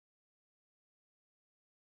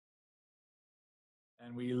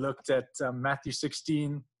And we looked at Matthew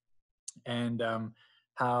 16 and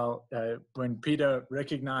how when Peter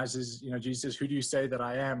recognizes, Jesus says, "Who do you say that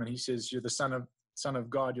I am?" And he says, "You're the Son of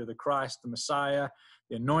God, you're the Christ, the Messiah,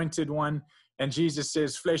 the Anointed One." And Jesus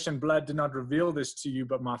says, "Flesh and blood did not reveal this to you,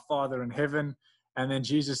 but my Father in heaven." And then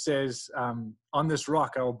Jesus says, "On this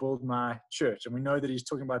rock I will build my church." And we know that he's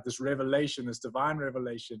talking about this revelation, this divine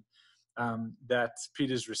revelation that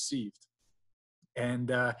Peter's received.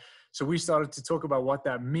 And so we started to talk about what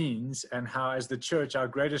that means and how, as the church, our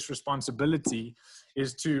greatest responsibility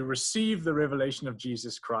is to receive the revelation of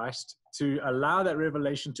Jesus Christ, to allow that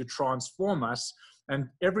revelation to transform us, and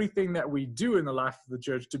everything that we do in the life of the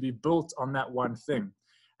church to be built on that one thing.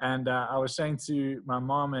 And I was saying to my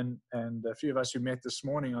mom and a few of us who met this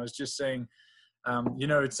morning, I was just saying,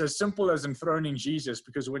 it's as simple as enthroning Jesus,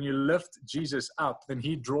 because when you lift Jesus up, then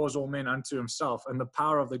he draws all men unto himself, and the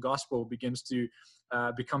power of the gospel begins to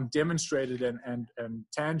become demonstrated and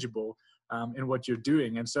tangible in what you're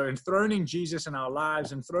doing. And so enthroning Jesus in our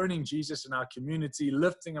lives, enthroning Jesus in our community,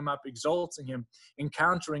 lifting him up, exalting him,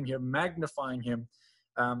 encountering him, magnifying him.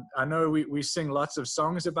 I know we sing lots of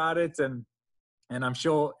songs about it, and I'm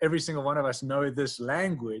sure every single one of us know this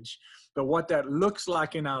language, but what that looks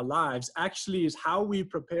like in our lives actually is how we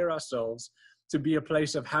prepare ourselves to be a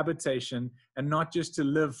place of habitation and not just to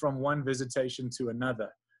live from one visitation to another.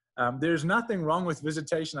 There's nothing wrong with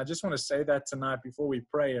visitation. I just want to say that tonight before we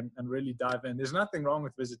pray and really dive in. There's nothing wrong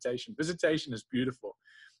with visitation. Visitation is beautiful.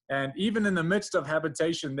 And even in the midst of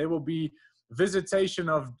habitation, there will be visitation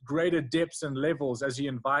of greater depths and levels as he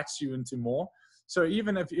invites you into more. So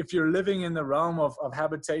even if you're living in the realm of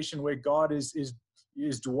habitation where God is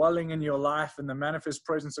dwelling in your life and the manifest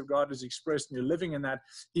presence of God is expressed and you're living in that,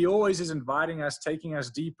 he always is inviting us, taking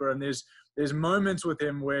us deeper. And there's moments with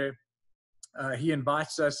him where he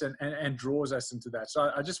invites us and draws us into that.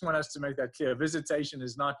 So I just want us to make that clear. Visitation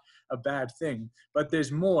is not a bad thing, but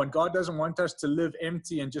there's more. And God doesn't want us to live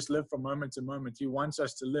empty and just live from moment to moment. He wants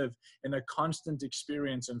us to live in a constant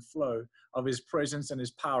experience and flow of his presence and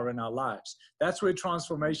his power in our lives. That's where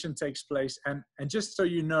transformation takes place. And just so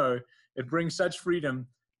you know, it brings such freedom.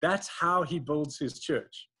 That's how he builds his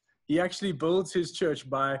church. He actually builds his church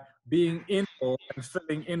by being in all and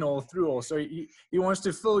filling in all through all. So he wants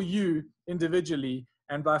to fill you individually,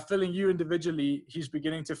 and by filling you individually, he's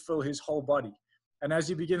beginning to fill his whole body. And as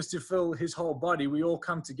he begins to fill his whole body, we all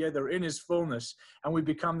come together in his fullness, and we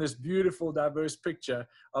become this beautiful, diverse picture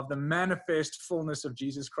of the manifest fullness of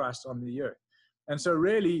Jesus Christ on the earth. And so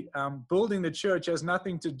really, building the church has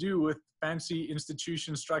nothing to do with fancy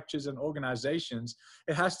institution structures and organizations.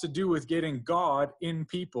 It has to do with getting God in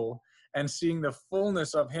people and seeing the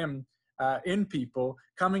fullness of him in people,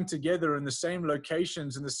 coming together in the same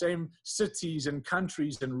locations, in the same cities and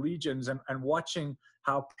countries and regions, and watching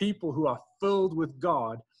how people who are filled with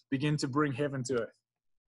God begin to bring heaven to earth.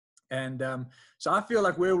 And so I feel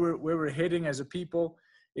like where we're heading as a people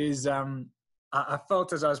is, I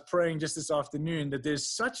felt as I was praying just this afternoon that there's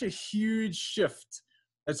such a huge shift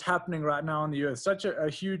that's happening right now on the earth, such a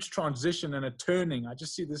huge transition and a turning. I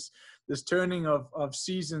just see this turning of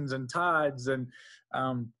seasons and tides, and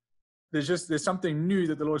there's something new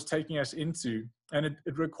that the Lord's taking us into, and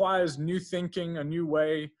it requires new thinking, a new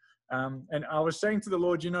way. And I was saying to the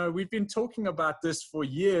Lord, we've been talking about this for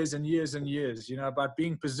years and years and years, about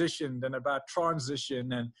being positioned and about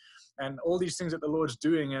transition and all these things that the Lord's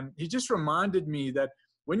doing. And he just reminded me that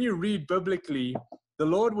when you read biblically, the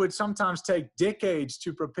Lord would sometimes take decades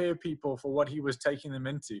to prepare people for what he was taking them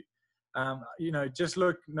into. Just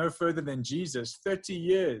look no further than Jesus, 30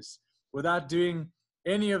 years without doing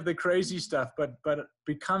any of the crazy stuff, but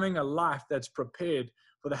becoming a life that's prepared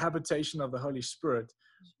for the habitation of the Holy Spirit.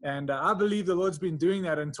 And I believe the Lord's been doing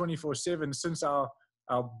that in 24/7 since our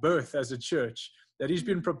birth as a church, that he's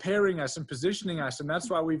been preparing us and positioning us. And that's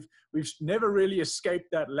why we've never really escaped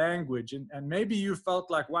that language. And maybe you felt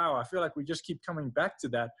like, wow, I feel like we just keep coming back to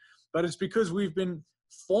that. But it's because we've been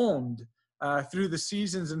formed through the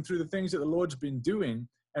seasons and through the things that the Lord's been doing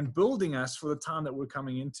and building us for the time that we're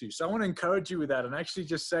coming into. So I want to encourage you with that and actually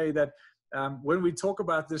just say that when we talk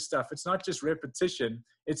about this stuff, it's not just repetition.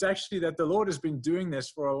 It's actually that the Lord has been doing this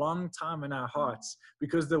for a long time in our hearts,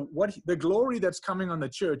 because the glory that's coming on the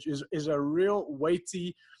church is a real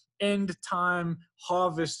weighty end time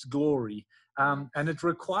harvest glory. And it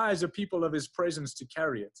requires a people of his presence to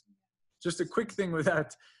carry it. Just a quick thing with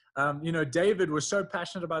that. David was so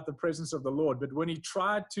passionate about the presence of the Lord, but when he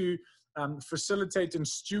tried to facilitate and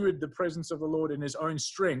steward the presence of the Lord in his own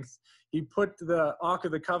strength, he put the Ark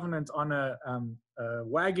of the Covenant on a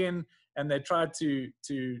wagon, and they tried to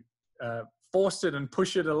force it and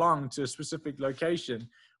push it along to a specific location,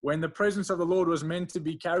 when the presence of the Lord was meant to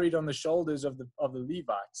be carried on the shoulders of the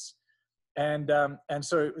Levites. And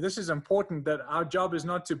so this is important, that our job is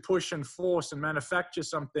not to push and force and manufacture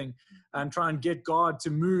something and try and get God to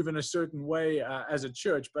move in a certain way as a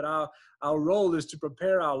church, but our role is to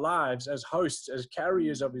prepare our lives as hosts, as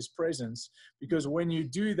carriers of his presence, because when you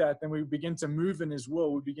do that, then we begin to move in his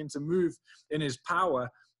will, we begin to move in his power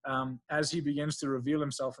as he begins to reveal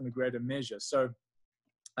himself in a greater measure. So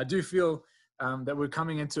I do feel that we're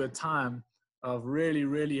coming into a time of really,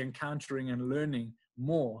 really encountering and learning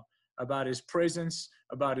more about his presence,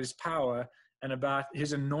 about his power, and about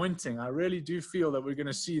his anointing. I really do feel that we're going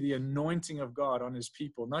to see the anointing of God on his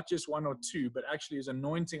people, not just one or two, but actually his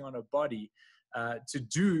anointing on a body to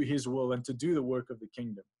do his will and to do the work of the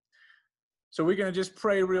kingdom. So we're going to just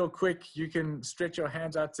pray real quick. You can stretch your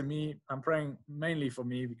hands out to me. I'm praying mainly for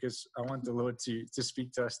me because I want the Lord to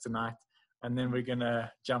speak to us tonight, and then we're going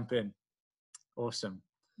to jump in. Awesome.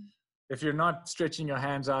 If you're not stretching your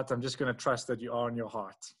hands out, I'm just going to trust that you are in your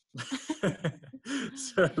heart.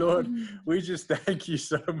 So Lord, we just thank you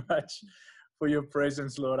so much for your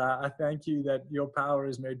presence, Lord. I thank you that your power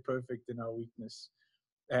is made perfect in our weakness.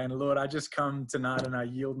 And Lord, I just come tonight and I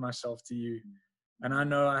yield myself to you. And I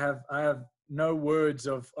know I have no words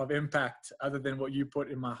of impact other than what you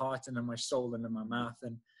put in my heart and in my soul and in my mouth.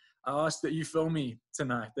 And I ask that you fill me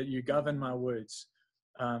tonight, that you govern my words.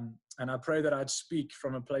 And I pray that I'd speak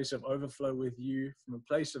from a place of overflow with you, from a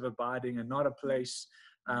place of abiding, and not a place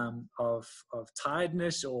of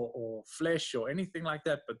tiredness or flesh or anything like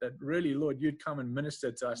that, but that really, Lord, you'd come and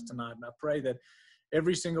minister to us tonight. And I pray that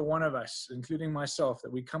every single one of us, including myself,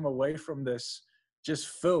 that we come away from this just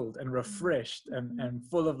filled and refreshed and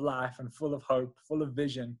full of life and full of hope, full of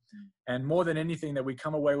vision. And more than anything, that we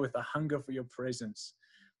come away with a hunger for your presence.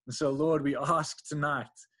 And so, Lord, we ask tonight,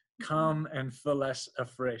 come and fill us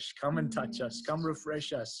afresh. Come and touch us. Come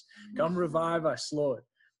refresh us. Come revive us, Lord.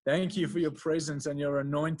 Thank you for your presence and your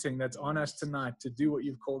anointing that's on us tonight to do what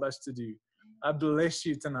you've called us to do. I bless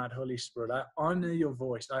you tonight, Holy Spirit. I honor your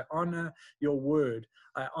voice. I honor your word.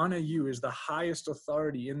 I honor you as the highest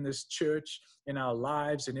authority in this church, in our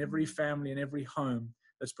lives, in every family, in every home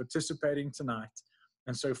that's participating tonight.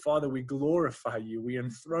 And so, Father, we glorify you. We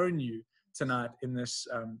enthrone you tonight in this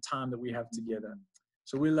time that we have together.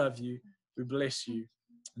 So we love you. We bless you.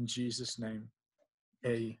 In Jesus' name,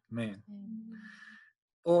 amen.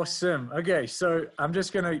 Awesome. Okay, so I'm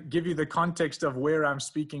just going to give you the context of where I'm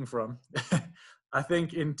speaking from. I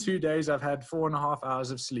think in 2 days I've had 4.5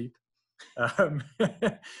 hours of sleep.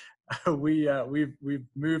 We've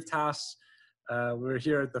moved house. We're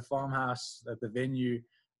here at the farmhouse at the venue,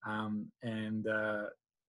 and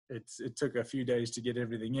it took a few days to get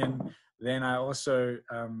everything in. Then I also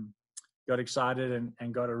got excited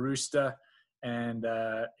and got a rooster, and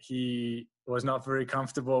he was not very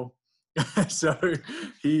comfortable. So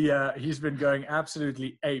he's been going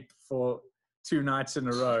absolutely ape for 2 nights in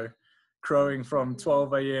a row, crowing from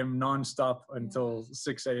 12 a.m. nonstop until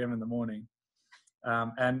 6 a.m. in the morning.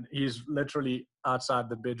 And he's literally outside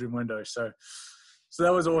the bedroom window. So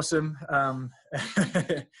that was awesome.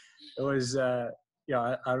 It was,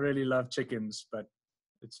 I really love chickens, but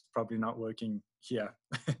it's probably not working here.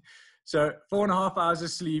 So 4.5 hours of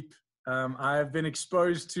sleep. I have been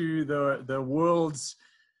exposed to the world's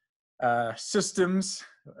systems.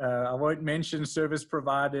 I won't mention service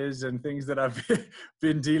providers and things that I've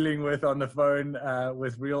been dealing with on the phone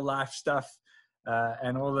with real life stuff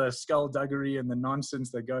and all the skullduggery and the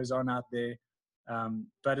nonsense that goes on out there.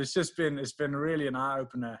 But it's been really an eye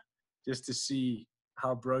opener just to see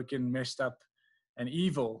how broken, messed up, and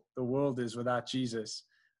evil the world is without Jesus.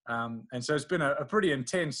 And so it's been a pretty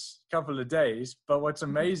intense couple of days. But what's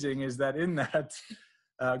amazing is that in that,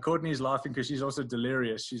 Courtney's laughing because she's also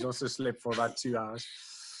delirious. She's also slept for about 2 hours.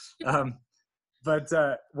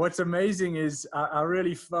 But what's amazing is I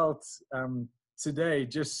really felt today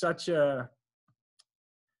just such a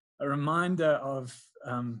reminder of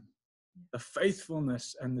the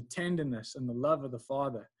faithfulness and the tenderness and the love of the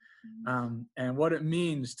Father, and what it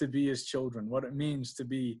means to be his children, what it means to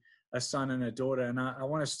be a son and a daughter. And I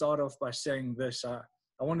want to start off by saying this. I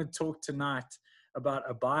want to talk tonight about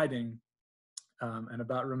abiding and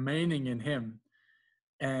about remaining in him.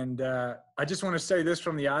 And I just want to say this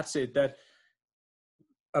from the outset, that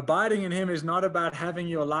abiding in him is not about having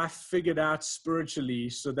your life figured out spiritually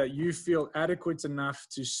so that you feel adequate enough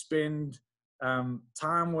to spend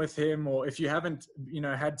time with him, or if you haven't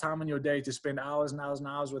had time in your day to spend hours and hours and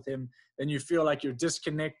hours with him, then you feel like you're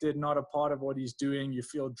disconnected, not a part of what he's doing. You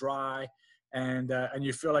feel dry, and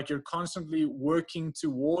you feel like you're constantly working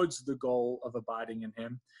towards the goal of abiding in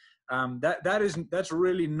him. That's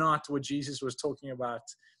really not what Jesus was talking about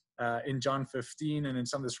in John 15 and in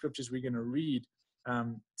some of the scriptures we're going to read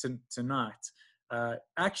tonight.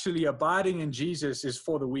 Actually, abiding in Jesus is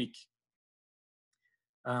for the weak.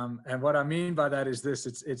 And what I mean by that is this: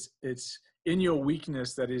 it's in your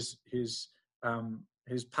weakness that his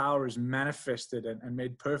power is manifested and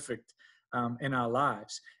made perfect in our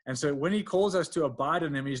lives. And so when he calls us to abide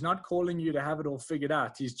in him, he's not calling you to have it all figured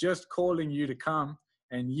out. He's just calling you to come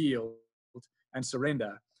and yield and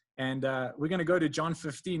surrender. And we're going to go to John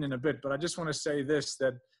 15 in a bit, but I just want to say this,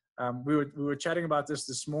 that we were chatting about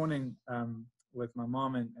this morning with my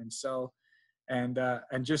mom and Sel, and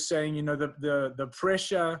just saying, the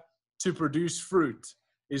pressure to produce fruit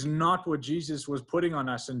is not what Jesus was putting on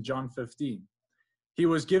us in John 15. He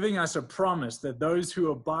was giving us a promise that those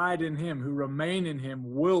who abide in him, who remain in him,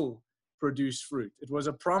 will produce fruit. It was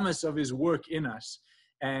a promise of his work in us.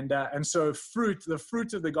 And so the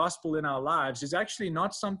fruit of the gospel in our lives is actually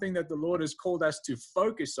not something that the Lord has called us to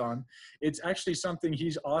focus on. It's actually something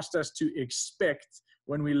he's asked us to expect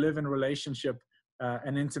when we live in relationship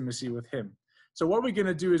and intimacy with him. So what we're going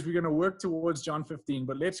to do is we're going to work towards John 15,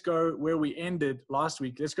 but let's go where we ended last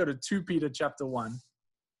week. Let's go to 2 Peter chapter 1,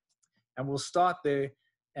 and we'll start there,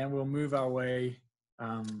 and we'll move our way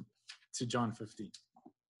to John 15.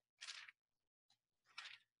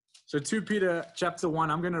 So 2 Peter chapter 1,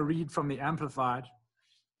 I'm going to read from the Amplified,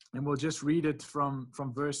 and we'll just read it from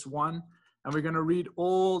verse 1, and we're going to read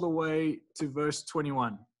all the way to verse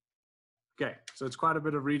 21. Okay, so it's quite a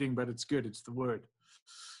bit of reading, but it's good. It's the word.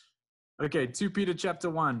 Okay, 2 Peter chapter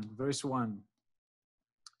 1, verse 1.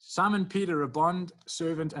 Simon Peter, a bond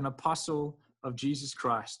servant and apostle of Jesus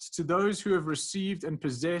Christ, to those who have received and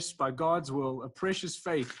possessed by God's will a precious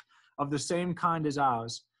faith of the same kind as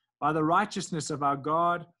ours, by the righteousness of our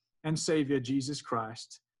God and Savior Jesus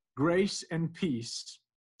Christ, grace and peace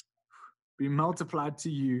be multiplied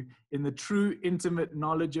to you in the true intimate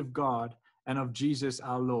knowledge of God and of Jesus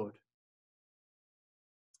our Lord.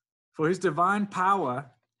 For his divine power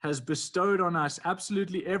has bestowed on us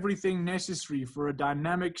absolutely everything necessary for a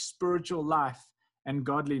dynamic spiritual life and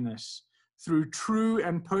godliness through true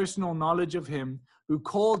and personal knowledge of him who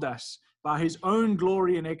called us by his own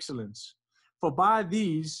glory and excellence. For by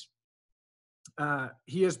these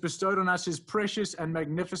he has bestowed on us his precious and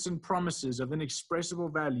magnificent promises of inexpressible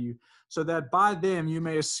value, so that by them you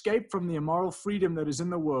may escape from the immoral freedom that is in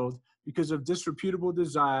the world because of disreputable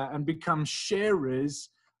desire and become sharers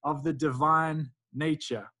of the divine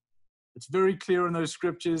nature. It's very clear in those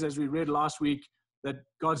scriptures, as we read last week, that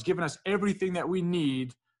God's given us everything that we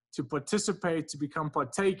need to participate, to become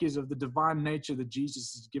partakers of the divine nature that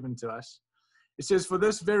Jesus has given to us. It says, for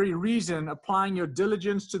this very reason, applying your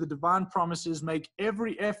diligence to the divine promises, make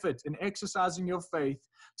every effort in exercising your faith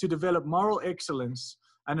to develop moral excellence,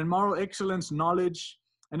 and in moral excellence, knowledge,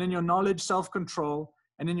 and in your knowledge, self-control,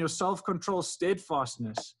 and in your self-control,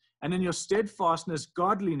 steadfastness, and in your steadfastness,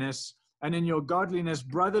 godliness, and in your godliness,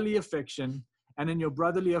 brotherly affection, and in your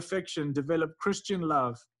brotherly affection, develop Christian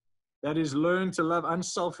love. That is, learn to love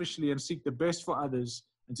unselfishly and seek the best for others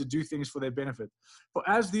and to do things for their benefit. For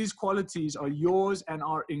as these qualities are yours and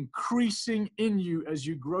are increasing in you as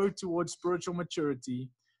you grow towards spiritual maturity,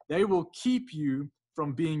 they will keep you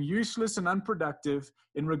from being useless and unproductive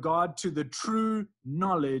in regard to the true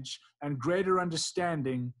knowledge and greater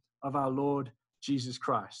understanding of our Lord Jesus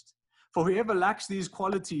Christ. For whoever lacks these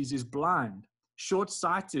qualities is blind,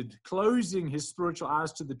 short-sighted, closing his spiritual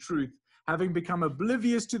eyes to the truth, having become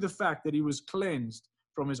oblivious to the fact that he was cleansed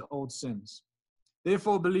from his old sins.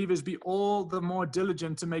 Therefore, believers, be all the more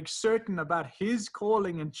diligent to make certain about his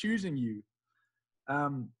calling and choosing you.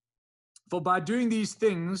 For by doing these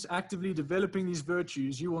things, actively developing these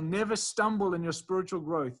virtues, you will never stumble in your spiritual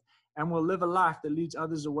growth and will live a life that leads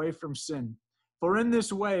others away from sin. For in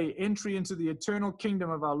this way, entry into the eternal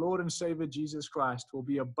kingdom of our Lord and Savior Jesus Christ will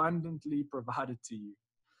be abundantly provided to you.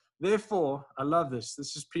 Therefore, I love this.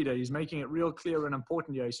 This is Peter. He's making it real clear and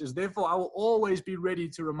important here. He says, therefore, I will always be ready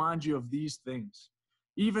to remind you of these things,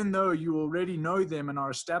 even though you already know them and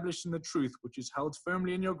are established in the truth, which is held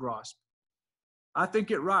firmly in your grasp. I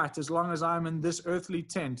think it right, as long as I am in this earthly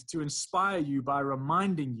tent, to inspire you by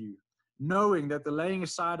reminding you, knowing that the laying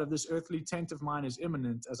aside of this earthly tent of mine is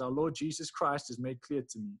imminent, as our Lord Jesus Christ has made clear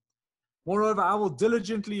to me. Moreover, I will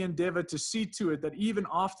diligently endeavor to see to it that even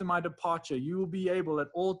after my departure, you will be able at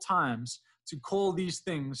all times to call these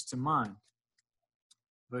things to mind.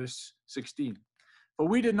 Verse 16. For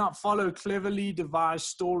we did not follow cleverly devised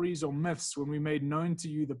stories or myths when we made known to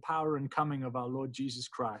you the power and coming of our Lord Jesus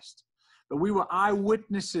Christ, but we were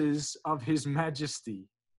eyewitnesses of his majesty.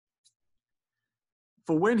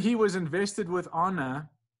 For when he was invested with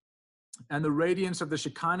honor, and the radiance of the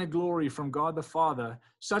Shekinah glory from God the Father,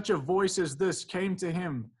 such a voice as this came to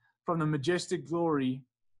him from the majestic glory,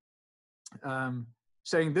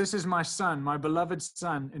 saying, "This is my son, my beloved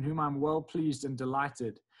son, in whom I'm well pleased and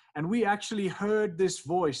delighted." And we actually heard this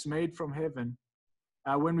voice made from heaven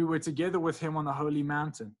when we were together with him on the holy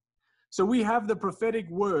mountain. So we have the prophetic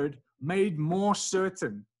word made more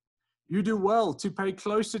certain. You do well to pay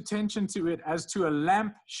close attention to it as to a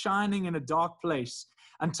lamp shining in a dark place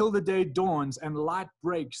until the day dawns and light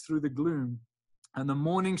breaks through the gloom and the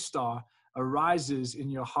morning star arises in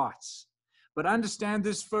your hearts. But understand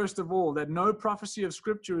this first of all, that no prophecy of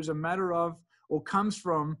Scripture is a matter of or comes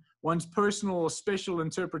from one's personal or special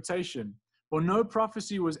interpretation. For no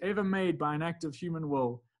prophecy was ever made by an act of human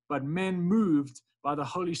will, but men moved by the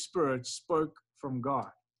Holy Spirit spoke from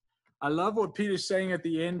God. I love what Peter's saying at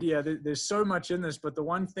the end here. There's so much in this, but the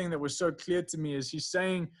one thing that was so clear to me is he's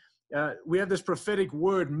saying we have this prophetic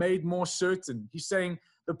word made more certain. He's saying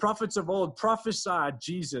the prophets of old prophesied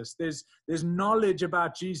Jesus. There's knowledge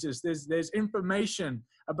about Jesus. There's information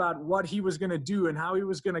about what he was going to do and how he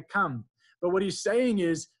was going to come. But what he's saying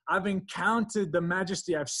is, I've encountered the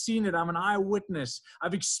majesty. I've seen it. I'm an eyewitness.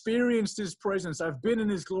 I've experienced his presence. I've been in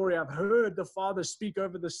his glory. I've heard the Father speak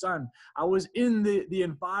over the Son. I was in the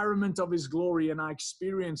environment of his glory, and I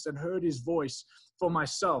experienced and heard his voice for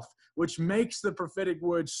myself, which makes the prophetic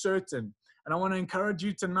word certain. And I want to encourage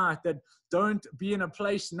you tonight that don't be in a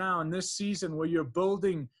place now in this season where you're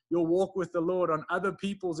building your walk with the Lord on other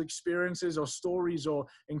people's experiences or stories or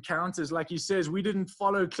encounters. Like he says, we didn't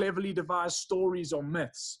follow cleverly devised stories or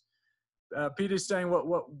myths. Peter's saying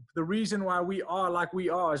what the reason why we are like we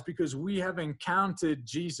are is because we have encountered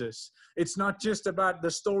Jesus. It's not just about the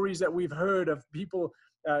stories that we've heard of people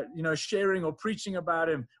sharing or preaching about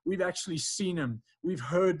him. We've actually seen him. We've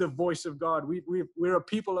heard the voice of God. We're a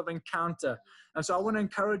people of encounter. And so I want to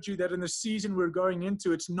encourage you that in the season we're going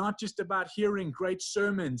into, it's not just about hearing great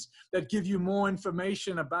sermons that give you more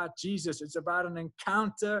information about Jesus. It's about an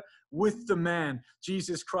encounter with the man,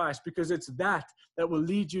 Jesus Christ, because it's that will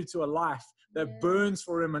lead you to a life that burns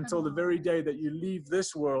for him until the very day that you leave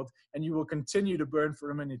this world, and you will continue to burn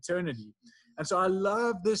for him in eternity. And so I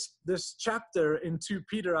love this chapter in 2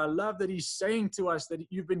 Peter. I love that he's saying to us that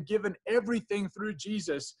you've been given everything through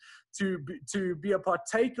Jesus to be a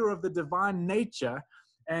partaker of the divine nature.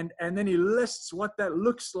 And then he lists what that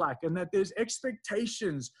looks like, and that there's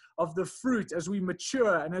expectations of the fruit as we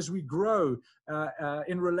mature and as we grow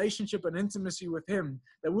in relationship and intimacy with him,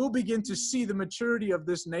 that we'll begin to see the maturity of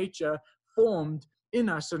this nature formed in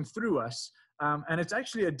us and through us. And it's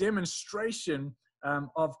actually a demonstration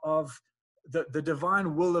of the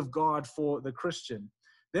divine will of God for the Christian.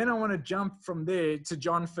 Then I want to jump from there to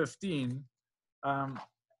John 15.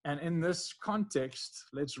 And in this context,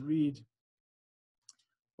 let's read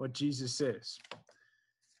what Jesus says.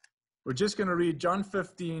 We're just going to read John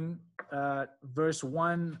 15, verse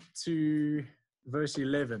 1 to verse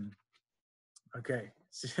 11. Okay.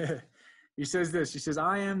 He says this. He says,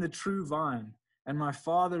 "I am the true vine, and my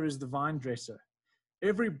Father is the vine dresser.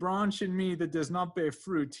 Every branch in me that does not bear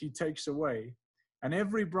fruit, he takes away. And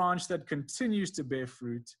every branch that continues to bear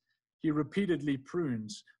fruit, he repeatedly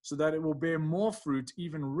prunes, so that it will bear more fruit,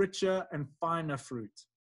 even richer and finer fruit.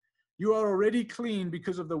 You are already clean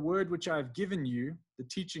because of the word which I have given you, the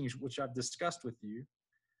teachings which I've discussed with you.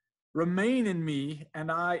 Remain in me,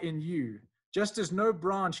 and I in you. Just as no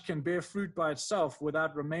branch can bear fruit by itself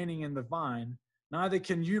without remaining in the vine, neither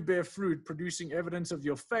can you bear fruit producing evidence of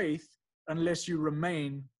your faith unless you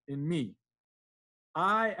remain in me.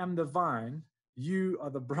 I am the vine, you are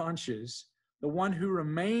the branches. The one who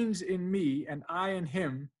remains in me and I in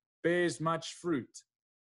him bears much fruit."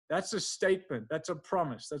 That's a statement. That's a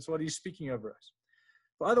promise. That's what he's speaking over us.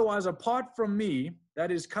 "For otherwise, apart from me,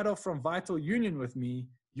 that is cut off from vital union with me,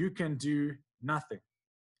 you can do nothing."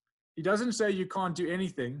 He doesn't say you can't do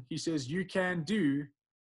anything. He says you can do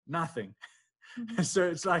nothing. Mm-hmm. So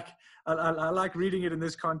it's like, I like reading it in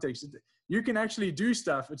this context. You can actually do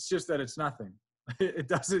stuff. It's just that it's nothing. It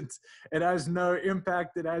has no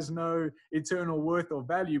impact. It has no eternal worth or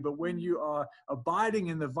value. But when you are abiding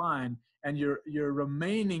in the vine and you're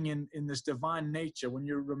remaining in this divine nature, when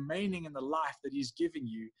you're remaining in the life that he's giving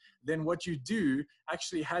you, then what you do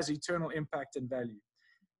actually has eternal impact and value.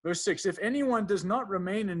 Verse 6, "If anyone does not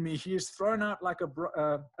remain in me, he is thrown out like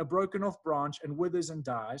a broken off branch and withers and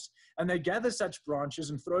dies. And they gather such branches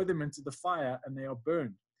and throw them into the fire, and they are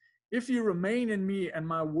burned. If you remain in me and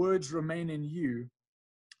my words remain in you,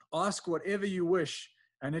 ask whatever you wish,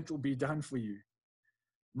 and it will be done for you.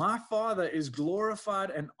 My Father is glorified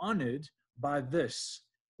and honored by this,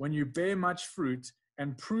 when you bear much fruit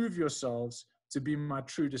and prove yourselves to be my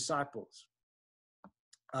true disciples.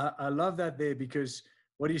 I love that there, because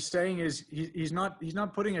what he's saying is he's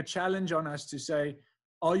not putting a challenge on us to say,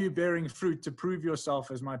 are you bearing fruit to prove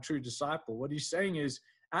yourself as my true disciple? What he's saying is,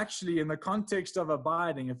 actually, in the context of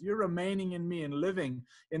abiding, if you're remaining in me and living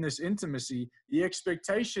in this intimacy, the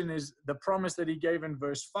expectation is the promise that he gave in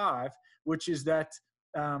verse 5, which is that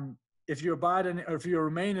if you abide in, or if you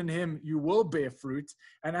remain in him, you will bear fruit.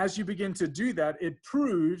 And as you begin to do that, it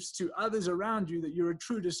proves to others around you that you're a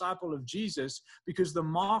true disciple of Jesus, because the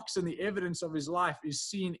marks and the evidence of his life is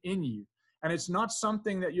seen in you. And it's not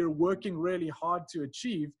something that you're working really hard to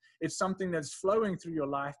achieve. It's something that's flowing through your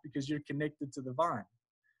life because you're connected to the vine.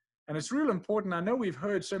 And it's real important. I know we've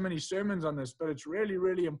heard so many sermons on this, but it's really,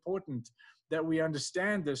 really important that we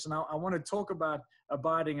understand this. And I want to talk about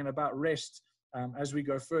abiding and about rest as we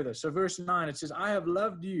go further. So verse 9, it says, I have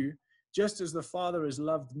loved you just as the Father has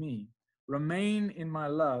loved me. Remain in my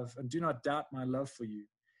love and do not doubt my love for you.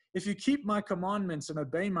 If you keep my commandments and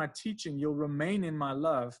obey my teaching, you'll remain in my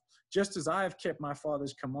love, just as I have kept my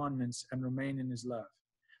Father's commandments and remain in his love.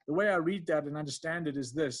 The way I read that and understand it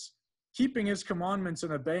is this: keeping his commandments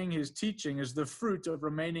and obeying his teaching is the fruit of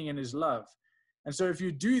remaining in his love. And so if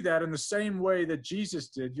you do that in the same way that Jesus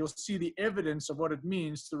did, you'll see the evidence of what it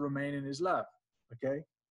means to remain in his love. Okay?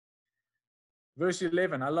 Verse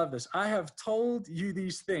 11, I love this. I have told you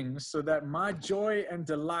these things so that my joy and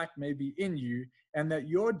delight may be in you, and that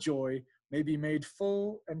your joy may be made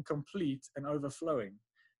full and complete and overflowing.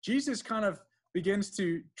 Jesus kind of begins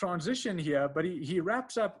to transition here, but he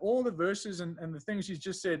wraps up all the verses and the things he's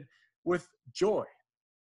just said with joy.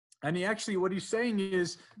 And he actually, what he's saying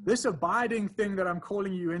is, this abiding thing that I'm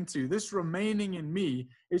calling you into, this remaining in me,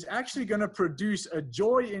 is actually going to produce a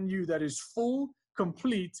joy in you that is full,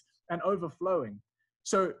 complete, and overflowing.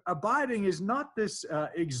 So abiding is not this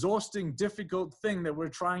exhausting, difficult thing that we're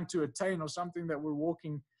trying to attain or something that we're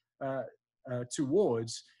walking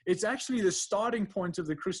towards. It's actually the starting point of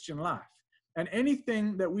the Christian life. And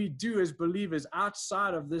anything that we do as believers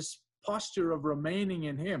outside of this posture of remaining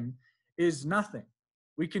in him is nothing.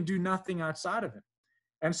 We can do nothing outside of him.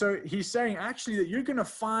 And so he's saying actually that you're going to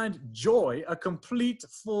find joy, a complete,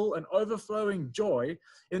 full, and overflowing joy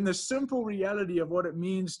in the simple reality of what it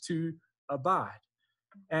means to abide.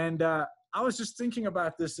 And I was just thinking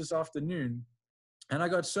about this afternoon, and I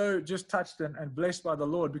got so just touched and blessed by the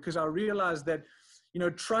Lord, because I realized that,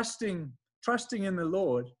 trusting in the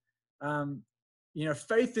Lord,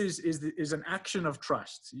 faith is an action of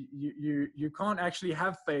trust. You can't actually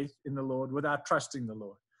have faith in the Lord without trusting the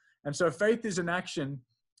Lord. And so faith is an action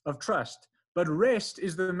of trust, but rest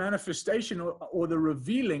is the manifestation or the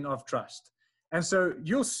revealing of trust. And so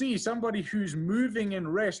you'll see somebody who's moving in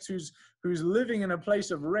rest, who's living in a place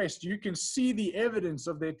of rest. You can see the evidence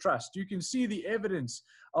of their trust. You can see the evidence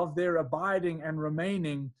of their abiding and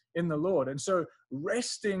remaining in the Lord. And so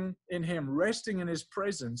resting in him, resting in his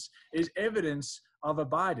presence, is evidence of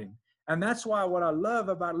abiding. And that's why what I love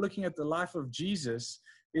about looking at the life of Jesus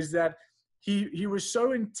is that he was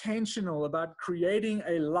so intentional about creating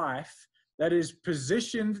a life that is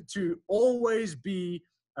positioned to always be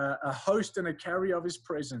a host and a carrier of his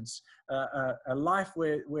presence, a life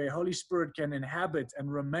where Holy Spirit can inhabit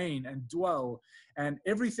and remain and dwell. And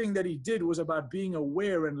everything that he did was about being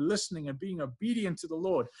aware and listening and being obedient to the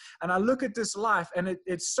Lord. And I look at this life, and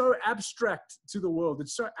it's so abstract to the world.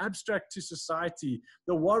 It's so abstract to society.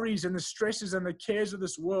 The worries and the stresses and the cares of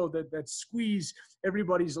this world that squeeze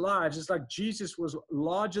everybody's lives. It's like Jesus was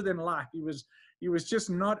larger than life. He was just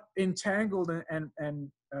not entangled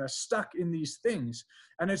and stuck in these things.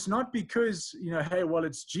 And it's not because, hey, well,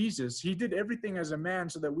 it's Jesus. He did everything as a man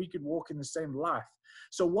so that we could walk in the same life.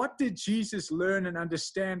 So what did Jesus learn and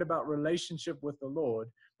understand about relationship with the Lord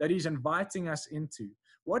that he's inviting us into?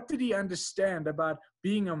 What did he understand about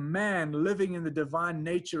being a man living in the divine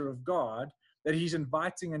nature of God that he's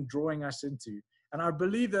inviting and drawing us into? And I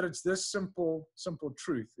believe that it's this simple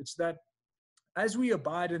truth. It's that as we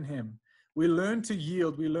abide in him, we learn to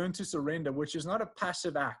yield, we learn to surrender, which is not a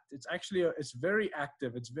passive act. It's actually, it's very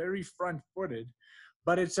active, it's very front-footed,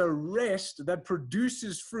 but it's a rest that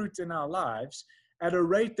produces fruit in our lives at a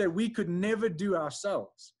rate that we could never do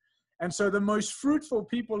ourselves. And so the most fruitful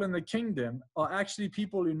people in the kingdom are actually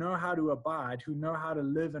people who know how to abide, who know how to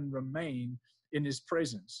live and remain in his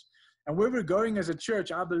presence. And where we're going as a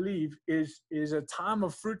church, I believe, is a time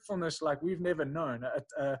of fruitfulness like we've never known,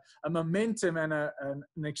 a momentum and an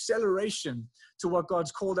acceleration to what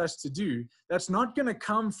God's called us to do. That's not going to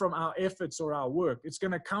come from our efforts or our work. It's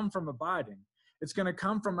going to come from abiding. It's going to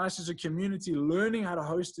come from us as a community learning how to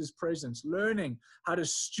host his presence, learning how to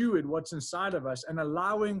steward what's inside of us, and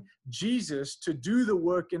allowing Jesus to do the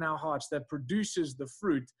work in our hearts that produces the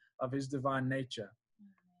fruit of his divine nature.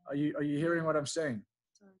 Are you hearing what I'm saying?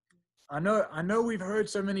 I know we've heard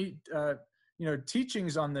so many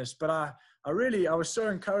teachings on this, but I was so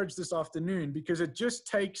encouraged this afternoon, because it just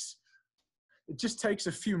takes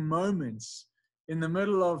a few moments in the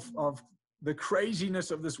middle of the craziness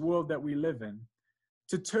of this world that we live in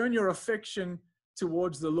to turn your affection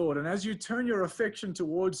towards the Lord. And as you turn your affection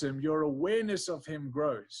towards him, your awareness of him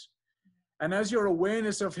grows. And as your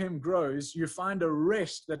awareness of him grows, you find a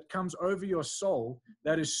rest that comes over your soul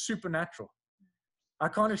that is supernatural. I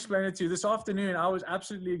can't explain it to you. This afternoon, I was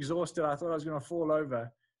absolutely exhausted. I thought I was going to fall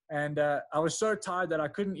over. And I was so tired that I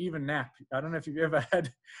couldn't even nap. I don't know if you've ever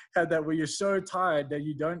had that, where you're so tired that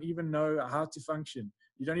you don't even know how to function.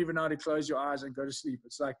 You don't even know how to close your eyes and go to sleep.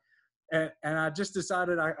 It's like, and I just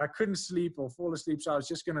decided I couldn't sleep or fall asleep. So I was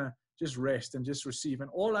just going to just rest and just receive. And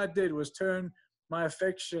all I did was turn my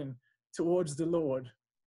affection towards the Lord.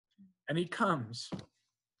 And he comes.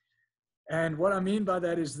 And what I mean by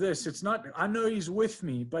that is this. It's not, I know he's with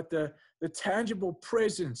me, but the tangible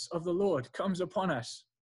presence of the Lord comes upon us.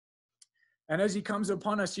 And as he comes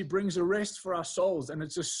upon us, he brings a rest for our souls. And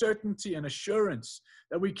it's a certainty and assurance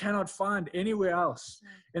that we cannot find anywhere else.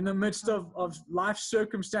 In the midst of life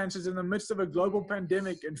circumstances, in the midst of a global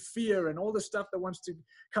pandemic and fear and all the stuff that wants to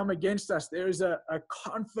come against us, there is a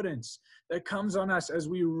confidence that comes on us as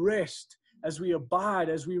we rest, as we abide,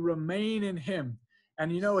 as we remain in him.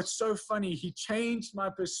 And it's so funny. He changed my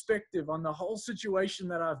perspective on the whole situation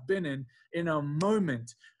that I've been in a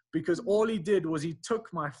moment. Because all he did was he took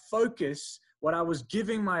my focus, what I was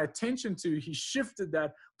giving my attention to, he shifted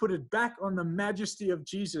that, put it back on the majesty of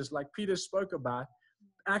Jesus, like Peter spoke about,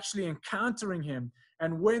 actually encountering him.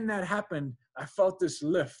 And when that happened, I felt this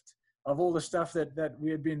lift of all the stuff that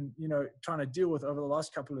we had been, trying to deal with over the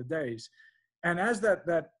last couple of days. And as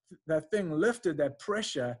that thing lifted, that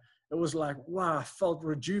pressure, it was like, wow, I felt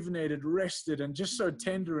rejuvenated, rested, and just so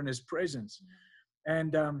tender in his presence.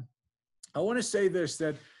 And I want to say this,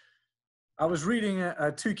 that I was reading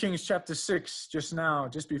 2 Kings chapter 6 just now,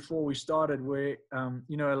 just before we started, where,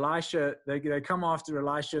 Elisha, they come after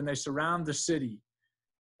Elisha and they surround the city.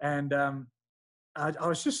 And I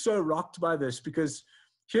was just so rocked by this, because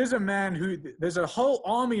here's a man who, there's a whole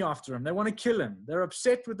army after him. They want to kill him. They're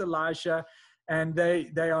upset with Elisha, and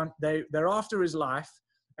they're after his life.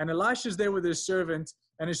 And Elisha's there with his servant,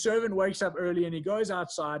 and his servant wakes up early and he goes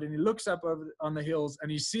outside and he looks up over on the hills and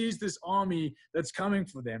he sees this army that's coming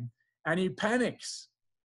for them. And he panics.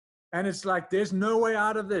 And it's like, there's no way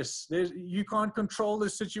out of this. You can't control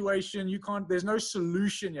this situation. There's no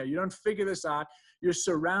solution here. You don't figure this out. You're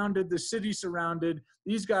surrounded. The city's surrounded.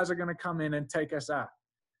 These guys are going to come in and take us out.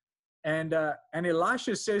 And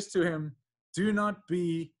Elisha says to him, do not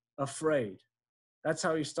be afraid. That's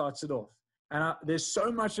how he starts it off. And there's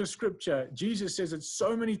so much of scripture. Jesus says it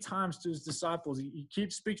so many times to his disciples. He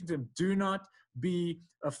keeps speaking to them, do not be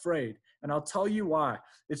afraid. And I'll tell you why.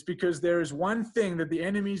 It's because there is one thing that the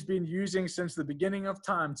enemy's been using since the beginning of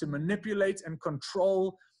time to manipulate and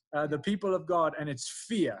control the people of God, and it's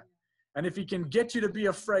fear. And if he can get you to be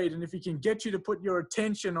afraid, and if he can get you to put your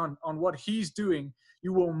attention on what he's doing,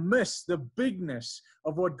 you will miss the bigness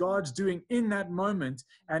of what God's doing in that moment.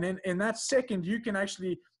 And in that second, you can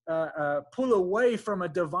actually pull away from a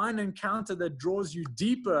divine encounter that draws you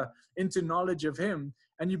deeper into knowledge of him.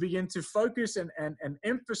 And you begin to focus and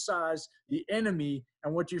emphasize the enemy.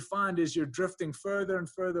 And what you find is you're drifting further and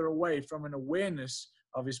further away from an awareness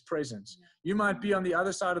of his presence. You might be on the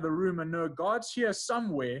other side of the room and know God's here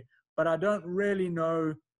somewhere, but I don't really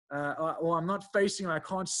know, or I'm not facing him, I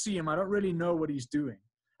can't see him. I don't really know what he's doing.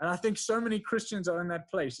 And I think so many Christians are in that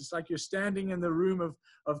place. It's like you're standing in the room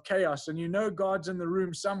of chaos, and you know God's in the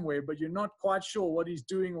room somewhere, but you're not quite sure what he's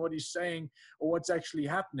doing, what he's saying, or what's actually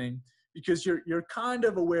happening, because you're kind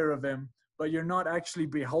of aware of him, but you're not actually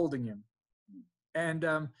beholding him. And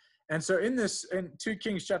so in 2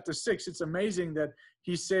 Kings chapter 6, it's amazing that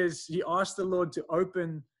he asked the Lord to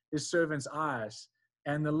open his servant's eyes.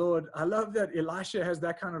 And the Lord, I love that Elisha has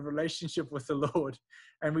that kind of relationship with the Lord.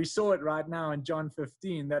 And we saw it right now in John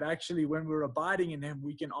 15, that actually when we're abiding in him,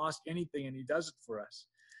 we can ask anything and he does it for us.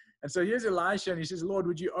 And so here's Elisha, and he says, Lord,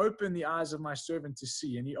 would you open the eyes of my servant to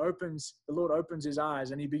see? And the Lord opens his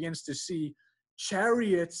eyes, and he begins to see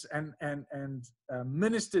chariots and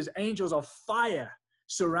ministers, angels of fire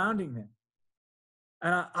surrounding him.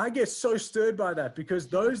 And I get so stirred by that, because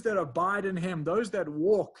those that abide in him, those that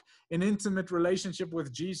walk in intimate relationship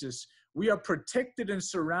with Jesus, we are protected and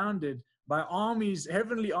surrounded by armies,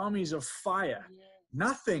 heavenly armies of fire.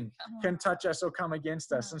 Nothing can touch us or come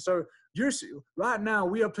against us. And so right now,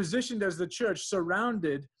 we are positioned as the church,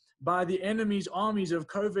 surrounded by the enemy's armies of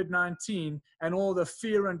COVID-19 and all the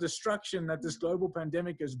fear and destruction that this global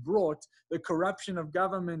pandemic has brought, the corruption of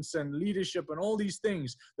governments and leadership and all these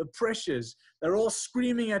things, the pressures. They're all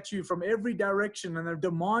screaming at you from every direction, and they're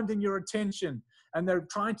demanding your attention, and they're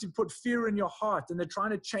trying to put fear in your heart, and they're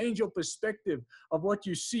trying to change your perspective of what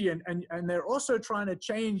you see, and they're also trying to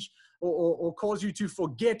change or cause you to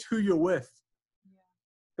forget who you're with.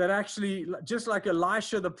 That actually, just like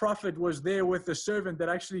Elisha the prophet was there with the servant, that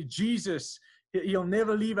actually Jesus, he'll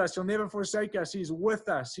never leave us, he'll never forsake us, he's with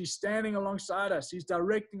us, he's standing alongside us, he's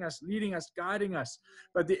directing us, leading us, guiding us.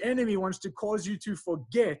 But the enemy wants to cause you to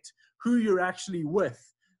forget who you're actually with,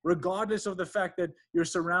 regardless of the fact that you're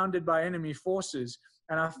surrounded by enemy forces.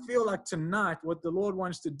 And I feel like tonight what the Lord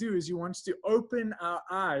wants to do is he wants to open our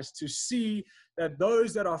eyes to see that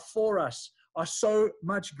those that are for us are so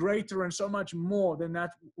much greater and so much more than that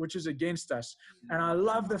which is against us. And I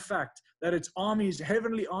love the fact that it's armies,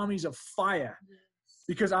 heavenly armies of fire.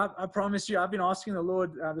 Because I promise you, I've been asking the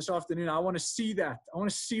Lord this afternoon, I want to see that. I want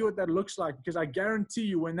to see what that looks like, because I guarantee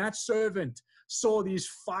you, when that servant saw these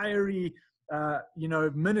fiery,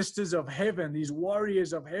 ministers of heaven, these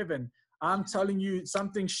warriors of heaven, I'm telling you,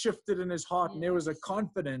 something shifted in his heart, and there was a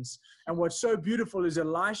confidence. And what's so beautiful is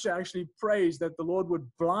Elisha actually prays that the Lord would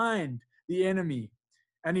blind the enemy,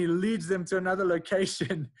 and he leads them to another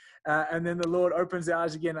location, and then the Lord opens their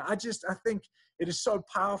eyes again. I think it is so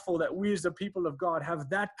powerful that we as the people of God have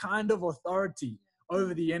that kind of authority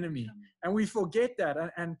over the enemy, and we forget that.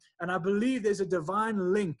 And I believe there's a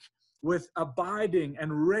divine link with abiding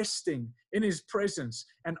and resting in his presence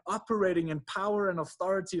and operating in power and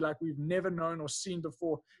authority like we've never known or seen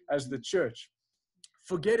before as the church.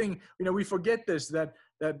 We forget this, that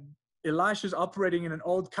Elisha's operating in an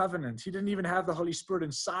old covenant. He didn't even have the Holy Spirit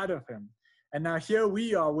inside of him. And now here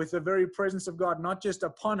we are with the very presence of God, not just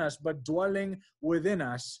upon us, but dwelling within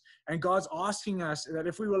us. And God's asking us that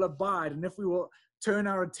if we will abide and if we will turn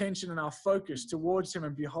our attention and our focus towards him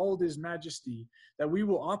and behold his majesty, that we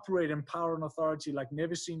will operate in power and authority like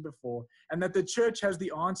never seen before. And that the church has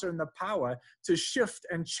the answer and the power to shift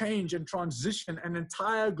and change and transition an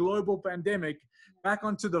entire global pandemic back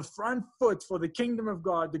onto the front foot for the kingdom of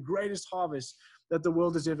God, the greatest harvest that the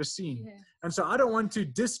world has ever seen. Yeah. And so I don't want to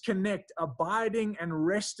disconnect abiding and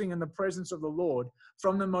resting in the presence of the Lord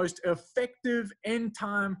from the most effective end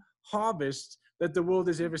time harvest that the world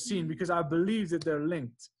has ever seen, because I believe that they're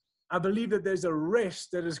linked. I believe that there's a rest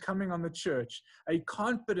that is coming on the church, a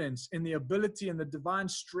confidence in the ability and the divine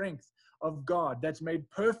strength of God that's made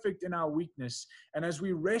perfect in our weakness. And as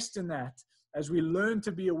we rest in that, as we learn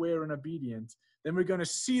to be aware and obedient, then we're going to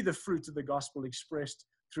see the fruit of the gospel expressed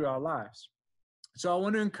through our lives. So I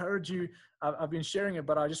want to encourage you. I've been sharing it,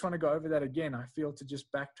 but I just want to go over that again. I feel to just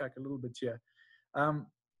backtrack a little bit here.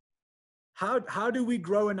 How do we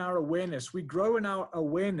grow in our awareness? We grow in our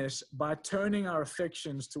awareness by turning our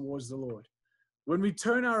affections towards the Lord. When we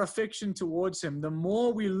turn our affection towards him, the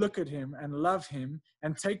more we look at him and love him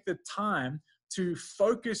and take the time to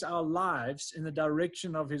focus our lives in the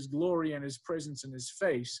direction of his glory and his presence and his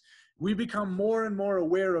face, we become more and more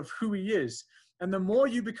aware of who he is. And the more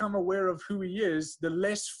you become aware of who he is, the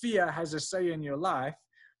less fear has a say in your life,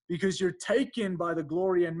 because you're taken by the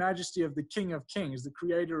glory and majesty of the King of Kings, the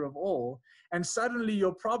creator of all. And suddenly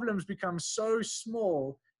your problems become so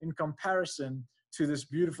small in comparison to this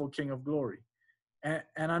beautiful King of glory.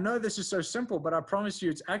 And I know this is so simple, but I promise you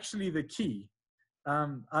it's actually the key.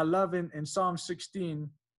 I love in Psalm 16,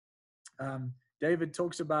 David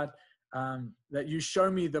talks about that you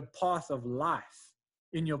show me the path of life.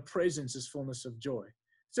 In your presence is fullness of joy.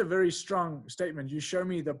 It's a very strong statement. You show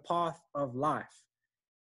me the path of life.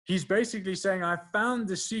 He's basically saying, I found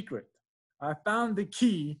the secret. I found the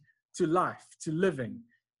key to life, to living.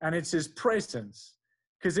 And it's his presence.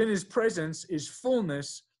 Because in his presence is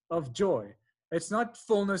fullness of joy. It's not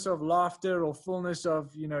fullness of laughter or fullness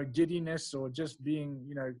of, giddiness or just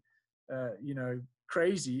being,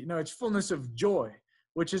 crazy. No, it's fullness of joy,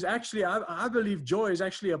 which is actually, I believe joy is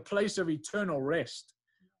actually a place of eternal rest.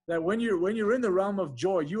 That when you're in the realm of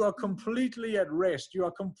joy, you are completely at rest. You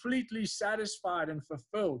are completely satisfied and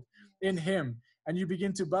fulfilled in him. And you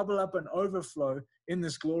begin to bubble up and overflow in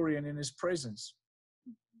this glory and in his presence.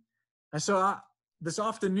 And so this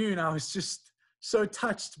afternoon, I was just so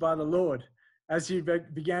touched by the Lord as he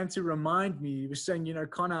began to remind me. He was saying,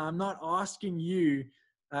 Connor, I'm not asking you,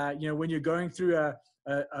 when you're going through a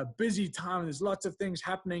a busy time. There's lots of things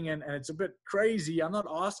happening, and it's a bit crazy. I'm not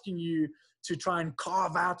asking you to try and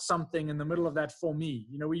carve out something in the middle of that for me.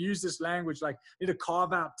 We use this language like, I need to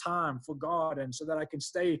carve out time for God, and so that I can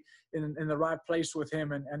stay in the right place with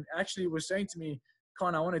him. And actually was saying to me,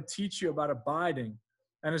 Con, I want to teach you about abiding.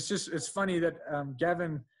 And it's funny that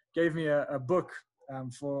Gavin gave me a book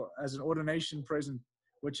as an ordination present,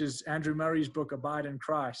 which is Andrew Murray's book, Abide in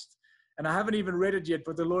Christ. And I haven't even read it yet,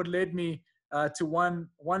 but the Lord led me to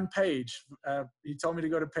one page. He told me to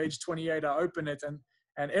go to page 28. I open it,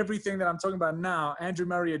 and everything that I'm talking about now, Andrew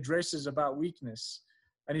Murray addresses about weakness.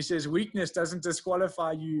 And he says, weakness doesn't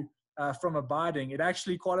disqualify you from abiding. It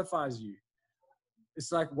actually qualifies you.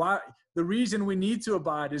 It's like, why? The reason we need to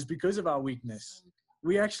abide is because of our weakness.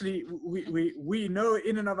 We actually, we know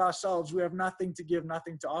in and of ourselves, we have nothing to give,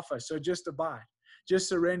 nothing to offer. So just abide, just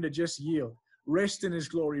surrender, just yield. Rest in his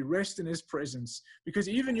glory, rest in his presence, because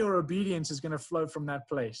even your obedience is going to flow from that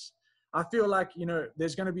place. I feel like,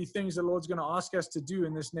 there's going to be things the Lord's going to ask us to do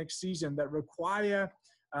in this next season that require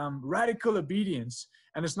radical obedience.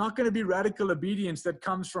 And it's not going to be radical obedience that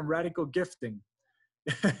comes from radical gifting.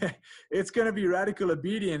 It's going to be radical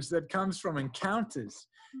obedience that comes from encounters.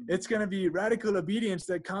 It's going to be radical obedience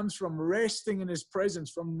that comes from resting in his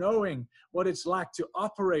presence, from knowing what it's like to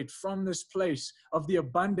operate from this place of the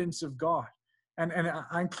abundance of God. And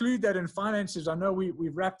I include that in finances. I know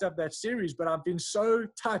we've wrapped up that series, but I've been so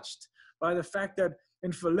touched by the fact that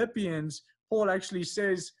in Philippians, Paul actually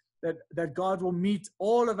says that God will meet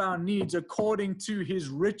all of our needs according to his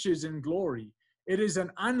riches and glory. It is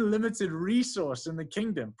an unlimited resource in the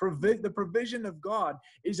kingdom. The provision of God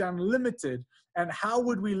is unlimited. And how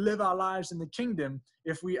would we live our lives in the kingdom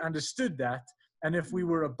if we understood that, and if we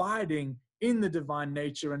were abiding in the divine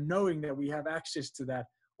nature and knowing that we have access to that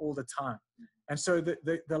all the time? And so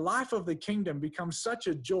the life of the kingdom becomes such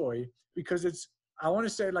a joy, because I want to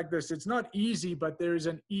say it like this: it's not easy, but there is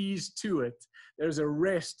an ease to it. There's a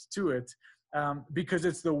rest to it, because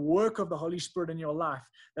it's the work of the Holy Spirit in your life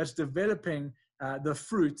that's developing the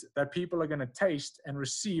fruit that people are going to taste and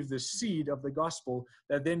receive, the seed of the gospel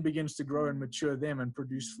that then begins to grow and mature them and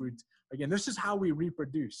produce fruit. Again, this is how we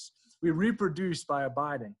reproduce. We reproduce by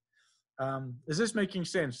abiding. Is this making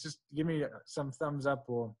sense? Just give me some thumbs up,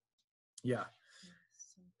 or yeah.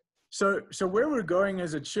 So where we're going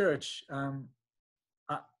as a church,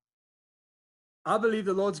 I believe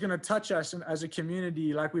the Lord's going to touch us as a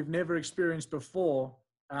community like we've never experienced before.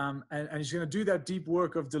 And he's going to do that deep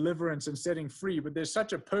work of deliverance and setting free. But there's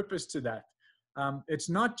such a purpose to that. It's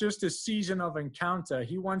not just a season of encounter.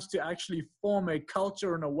 He wants to actually form a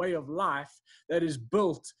culture and a way of life that is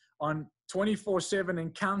built on 24/7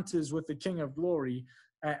 encounters with the King of Glory,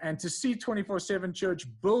 and to see 24/7 church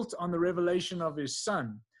built on the revelation of his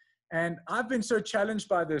Son. And I've been so challenged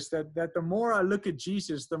by this that the more I look at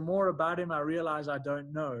Jesus, the more about him I realize I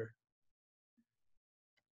don't know.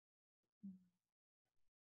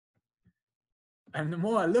 And the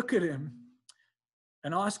more I look at him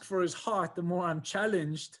and ask for his heart, the more I'm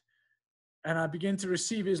challenged, and I begin to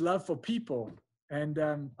receive his love for people. And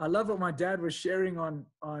I love what my dad was sharing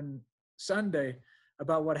on Sunday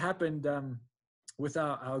about what happened with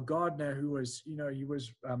our gardener who was, he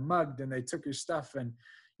was mugged, and they took his stuff. And,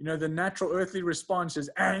 the natural earthly response is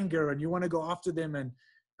anger, and you want to go after them. And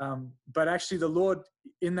but actually the Lord,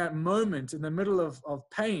 in that moment, in the middle of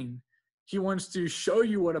pain, he wants to show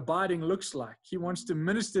you what abiding looks like. He wants to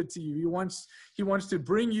minister to you. He wants to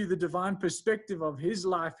bring you the divine perspective of his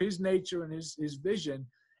life, his nature, and his vision.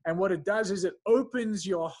 And what it does is it opens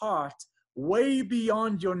your heart way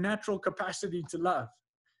beyond your natural capacity to love.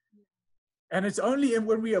 And it's only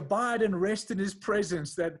when we abide and rest in his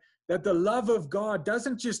presence that the love of God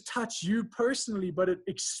doesn't just touch you personally, but it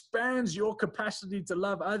expands your capacity to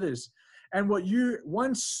love others. And what you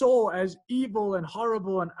once saw as evil and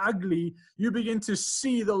horrible and ugly, you begin to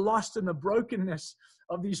see the lost and the brokenness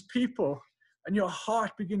of these people. And your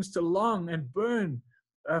heart begins to long and burn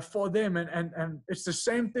for them. And it's the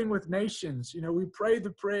same thing with nations. We pray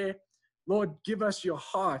the prayer, Lord, give us your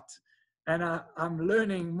heart. And I'm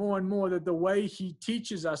learning more and more that the way he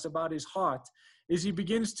teaches us about his heart is he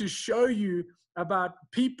begins to show you about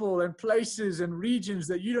people and places and regions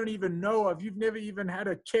that you don't even know of. You've never even had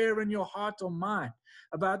a care in your heart or mind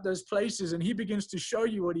about those places. And he begins to show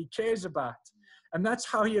you what he cares about. And that's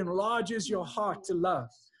how he enlarges your heart to love.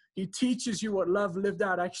 He teaches you what love lived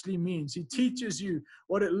out actually means. He teaches you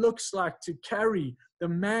what it looks like to carry the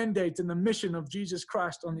mandate and the mission of Jesus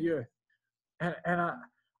Christ on the earth. And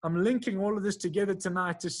I'm linking all of this together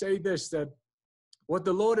tonight to say this, that what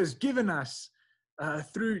the Lord has given us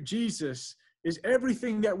through Jesus is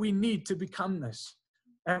everything that we need to become this.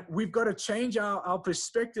 And we've got to change our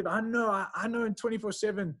perspective. I know in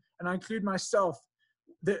 24/7, and I include myself,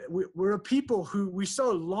 that we're a people who we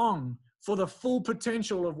so long for the full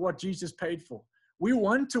potential of what Jesus paid for. We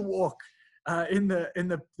want to walk in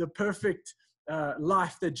the perfect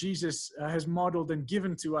life that Jesus has modeled and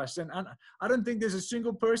given to us. And I don't think there's a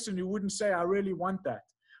single person who wouldn't say, I really want that.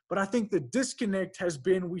 But I think the disconnect has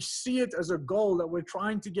been, we see it as a goal that we're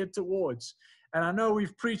trying to get towards. And I know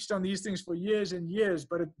we've preached on these things for years and years,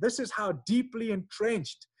 but this is how deeply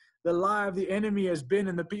entrenched the lie of the enemy has been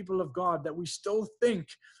in the people of God, that we still think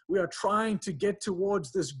we are trying to get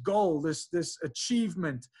towards this goal, this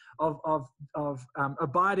achievement of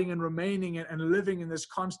abiding and remaining and living in this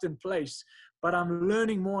constant place. But I'm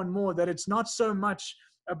learning more and more that it's not so much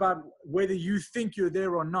about whether you think you're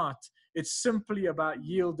there or not. It's simply about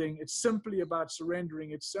yielding. It's simply about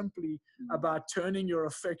surrendering. It's simply about turning your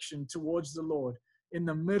affection towards the Lord in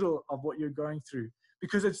the middle of what you're going through.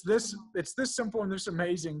 Because it's this simple and this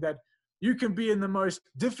amazing, that you can be in the most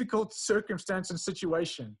difficult circumstance and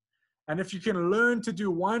situation. And if you can learn to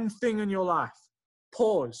do one thing in your life,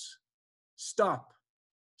 pause, stop,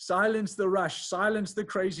 silence the rush, silence the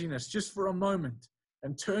craziness just for a moment,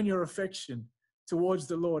 and turn your affection towards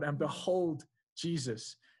the Lord and behold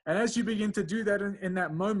Jesus. And as you begin to do that in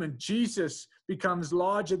that moment, Jesus becomes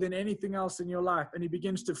larger than anything else in your life. And he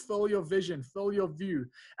begins to fill your vision, fill your view.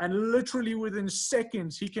 And literally within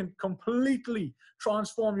seconds, he can completely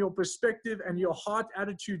transform your perspective and your heart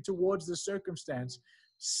attitude towards the circumstance,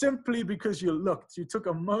 simply because you took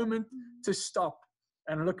a moment to stop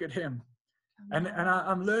and look at him. And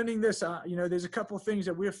I'm learning this, there's a couple of things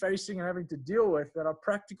that we're facing and having to deal with that are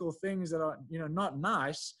practical things that are, not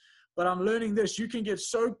nice. But I'm learning this. You can get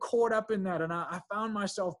so caught up in that. And I found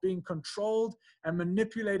myself being controlled and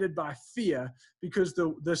manipulated by fear, because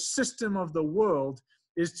the system of the world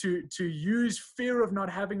is to use fear of not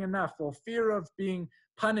having enough, or fear of being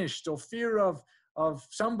punished, or fear of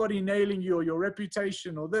somebody nailing you, or your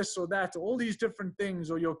reputation, or this or that, or all these different things,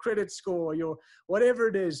 or your credit score, or your whatever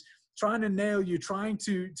it is, trying to nail you, trying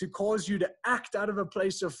to cause you to act out of a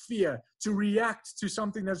place of fear, to react to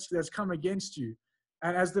something that's come against you.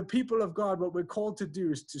 And as the people of God, what we're called to do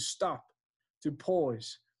is to stop, to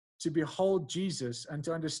pause, to behold Jesus, and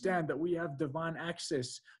to understand that we have divine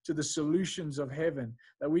access to the solutions of heaven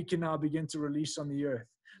that we can now begin to release on the earth.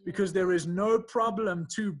 Because there is no problem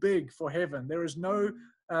too big for heaven. There is no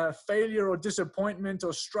failure or disappointment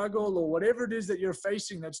or struggle or whatever it is that you're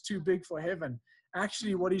facing that's too big for heaven.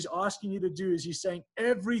 Actually, what he's asking you to do is he's saying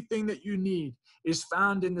everything that you need is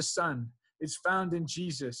found in the Son. It's found in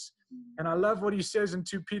Jesus. And I love what he says in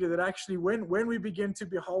 2 Peter, that actually when we begin to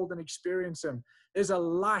behold and experience him, there's a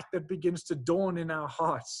light that begins to dawn in our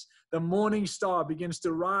hearts. The morning star begins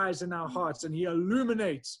to rise in our hearts, and he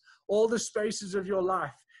illuminates all the spaces of your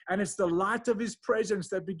life. And it's the light of his presence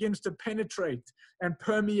that begins to penetrate and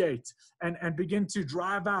permeate and begin to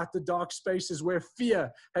drive out the dark spaces where fear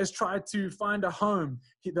has tried to find a home.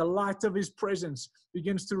 The light of his presence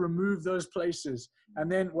begins to remove those places. And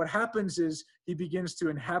then what happens is he begins to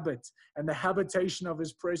inhabit, and the habitation of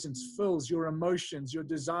his presence fills your emotions, your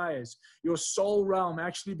desires. Your soul realm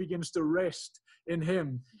actually begins to rest in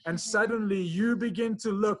him. And suddenly you begin to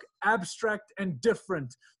look abstract and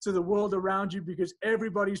different to the world around you, because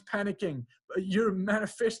everybody's panicking, but you're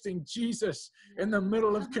manifesting Jesus in the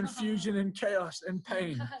middle of confusion and chaos and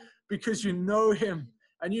pain, because you know him,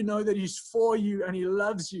 and you know that he's for you, and he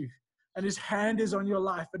loves you, and his hand is on your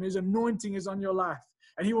life, and his anointing is on your life,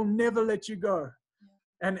 and he will never let you go.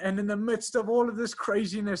 And in the midst of all of this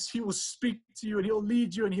craziness, he will speak to you, and he'll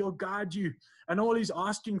lead you, and he'll guide you. And all he's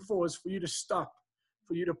asking for is for you to stop,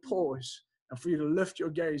 for you to pause, and for you to lift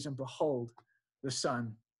your gaze and behold the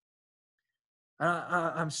Son.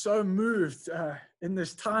 I'm so moved in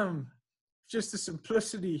this time, just the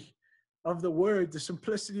simplicity of the word, the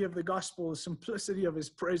simplicity of the gospel, the simplicity of his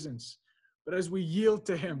presence. But as we yield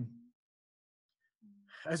to him,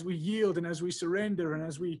 as we yield and as we surrender and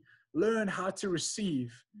as we learn how to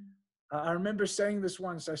receive. I remember saying this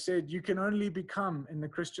once. I said, you can only become in the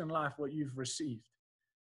Christian life what you've received.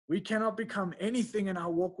 We cannot become anything in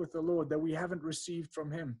our walk with the Lord that we haven't received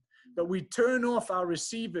from him. But we turn off our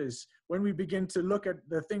receivers when we begin to look at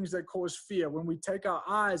the things that cause fear, when we take our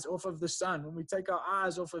eyes off of the Son, when we take our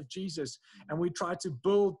eyes off of Jesus, and we try to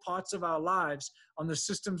build parts of our lives on the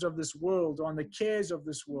systems of this world, on the cares of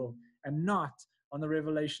this world, and not on the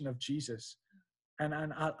revelation of Jesus. And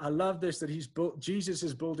I love this, that Jesus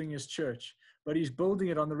is building his church, but he's building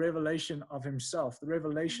it on the revelation of himself, the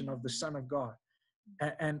revelation of the Son of God.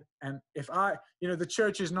 And if the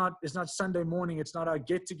church is not Sunday morning, it's not our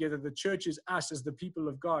get together. The church is us as the people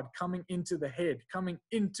of God coming into the head, coming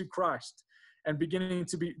into Christ, and beginning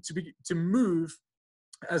to move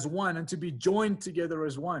as one and to be joined together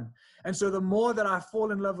as one. And so the more that I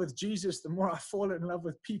fall in love with Jesus, the more I fall in love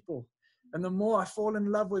with people. And the more I fall in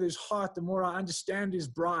love with his heart, the more I understand his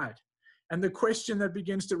bride. And the question that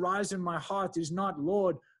begins to rise in my heart is not,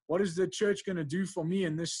 Lord, what is the church going to do for me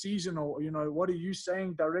in this season? Or, what are you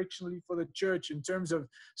saying directionally for the church in terms of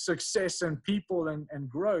success and people and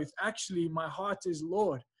growth? Actually, my heart is,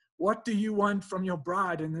 Lord, what do you want from your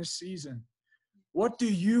bride in this season? What do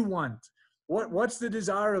you want? What's the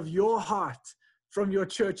desire of your heart from your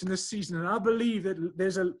church in this season? And I believe that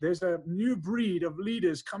there's a new breed of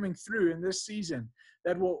leaders coming through in this season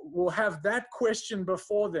that will have that question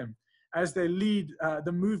before them as they lead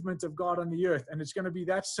the movement of God on the earth. And it's going to be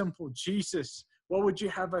that simple. Jesus, what would you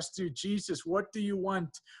have us do? Jesus, what do you want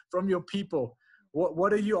from your people?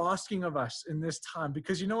 What are you asking of us in this time?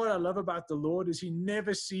 Because you know what I love about the Lord is he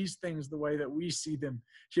never sees things the way that we see them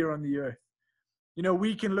here on the earth.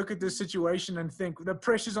 We can look at this situation and think the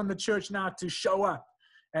pressure's on the church now to show up.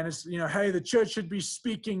 And it's, hey, the church should be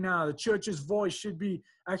speaking now. The church's voice should be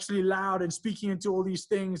actually loud and speaking into all these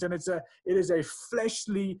things. And it is a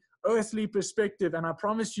fleshly, earthly perspective. And I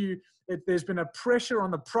promise you, there's been a pressure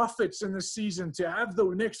on the prophets in this season to have the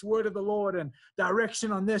next word of the Lord and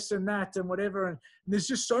direction on this and that and whatever. And there's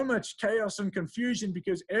just so much chaos and confusion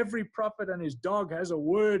because every prophet and his dog has a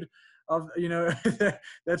word of,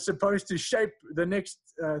 that's supposed to shape the next.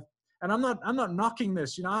 And I'm not knocking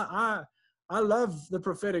this. I love the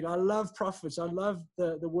prophetic. I love prophets. I love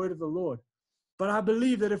the word of the Lord. But I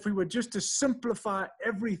believe that if we were just to simplify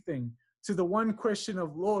everything to the one question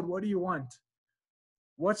of, Lord, what do you want?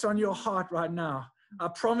 What's on your heart right now? I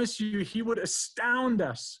promise you, he would astound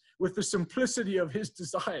us with the simplicity of his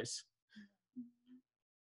desires.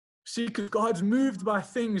 See, because God's moved by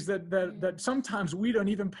things that sometimes we don't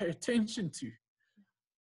even pay attention to.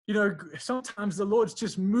 Sometimes the Lord's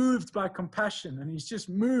just moved by compassion, and he's just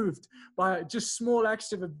moved by just small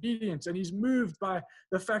acts of obedience, and he's moved by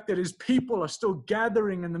the fact that his people are still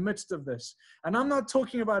gathering in the midst of this. And I'm not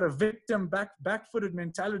talking about a victim back-footed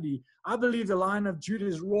mentality. I believe the Lion of Judah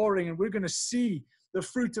is roaring, and we're going to see the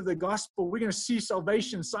fruit of the gospel. We're going to see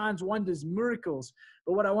salvation, signs, wonders, miracles.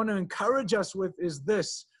 But what I want to encourage us with is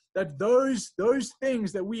this, that those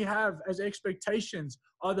things that we have as expectations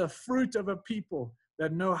are the fruit of a people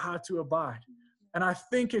that know how to abide. And I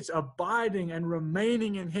think it's abiding and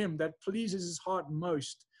remaining in him that pleases his heart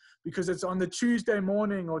most, because it's on the Tuesday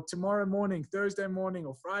morning or tomorrow morning, Thursday morning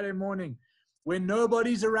or Friday morning, when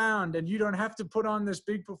nobody's around and you don't have to put on this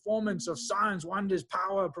big performance of signs, wonders,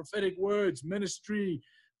 power, prophetic words, ministry,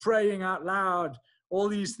 praying out loud, all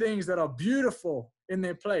these things that are beautiful in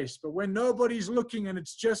their place. But when nobody's looking and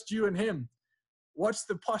it's just you and him, what's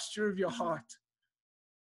the posture of your heart?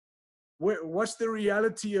 What's the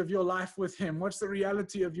reality of your life with him? What's the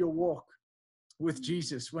reality of your walk with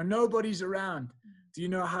Jesus? When nobody's around, do you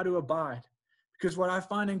know how to abide? Because what I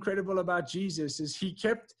find incredible about Jesus is he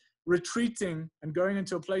kept retreating and going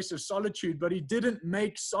into a place of solitude, but he didn't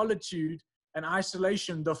make solitude and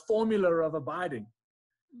isolation the formula of abiding.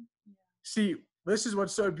 See, this is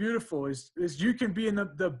what's so beautiful is you can be in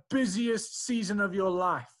the busiest season of your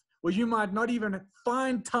life where you might not even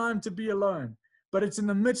find time to be alone. But it's in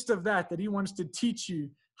the midst of that he wants to teach you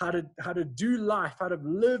how to do life, how to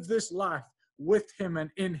live this life with him and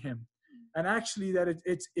in him. And actually that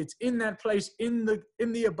it's in that place, in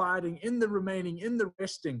the abiding, in the remaining, in the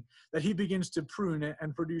resting, that he begins to prune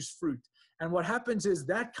and produce fruit. And what happens is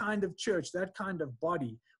that kind of church, that kind of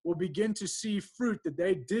body will begin to see fruit that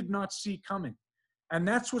they did not see coming. And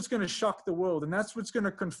that's what's going to shock the world. And that's what's going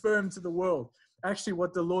to confirm to the world actually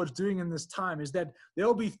what the Lord's doing in this time, is that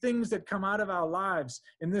there'll be things that come out of our lives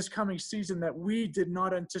in this coming season that we did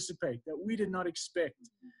not anticipate, that we did not expect.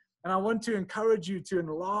 And I want to encourage you to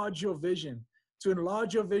enlarge your vision,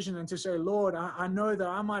 and to say, Lord, I know that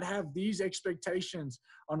I might have these expectations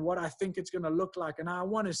on what I think it's going to look like. And I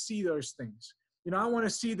want to see those things. I want to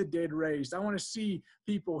see the dead raised. I want to see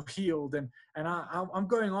people healed. And I'm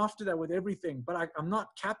going after that with everything, but I'm not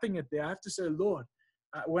capping it there. I have to say, Lord,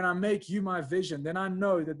 when I make you my vision, then I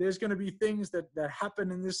know that there's going to be things that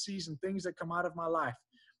happen in this season, things that come out of my life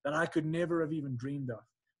that I could never have even dreamed of,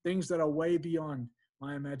 things that are way beyond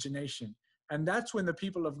my imagination. And that's when the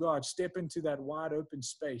people of God step into that wide open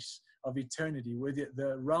space of eternity, where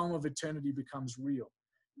the realm of eternity becomes real.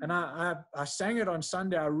 And I sang it on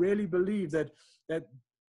Sunday. I really believe that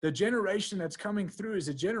the generation that's coming through is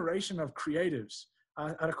a generation of creatives.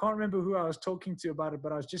 I can't remember who I was talking to about it,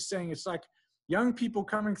 but I was just saying it's like, young people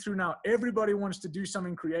coming through now, everybody wants to do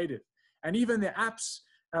something creative. And even the apps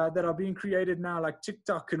that are being created now, like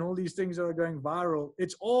TikTok and all these things that are going viral,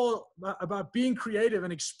 it's all about being creative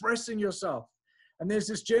and expressing yourself. And there's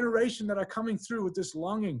this generation that are coming through with this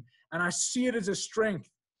longing, and I see it as a strength,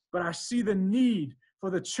 but I see the need for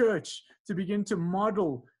the church to begin to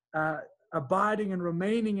model abiding and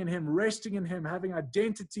remaining in him, resting in him, having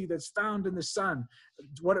identity that's found in the Son,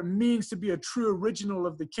 what it means to be a true original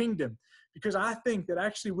of the kingdom. Because I think that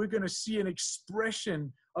actually we're going to see an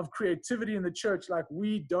expression of creativity in the church like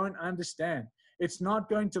we don't understand. It's not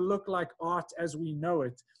going to look like art as we know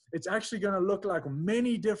it. It's actually going to look like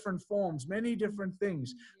many different forms, many different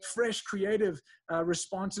things, fresh creative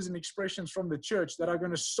responses and expressions from the church that are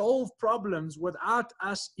going to solve problems without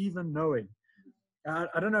us even knowing.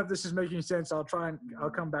 I don't know if this is making sense. I'll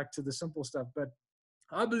come back to the simple stuff, but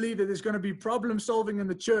I believe that there's going to be problem solving in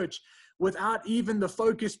the church without even the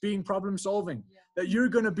focus being problem solving. That you're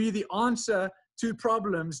going to be the answer to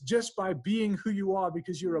problems just by being who you are,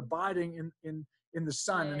 because you're abiding in the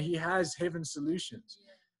Son, and he has heaven's solutions.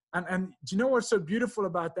 And do you know what's so beautiful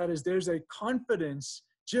about that is there's a confidence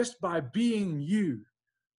just by being you.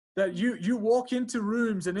 That you walk into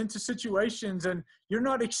rooms and into situations, and you're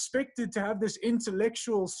not expected to have this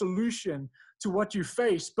intellectual solution to what you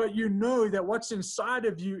face, but you know that what's inside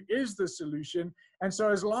of you is the solution. And so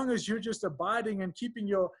as long as you're just abiding and keeping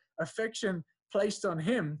your affection placed on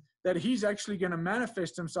him, that he's actually going to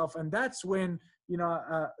manifest himself. And that's when,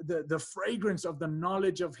 the fragrance of the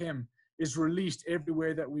knowledge of him is released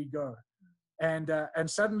everywhere that we go. And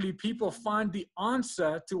suddenly people find the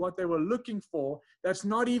answer to what they were looking for that's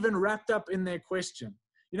not even wrapped up in their question.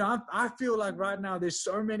 I feel like right now there's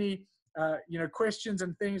so many, questions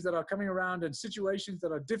and things that are coming around and situations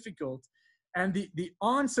that are difficult. And the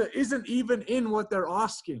answer isn't even in what they're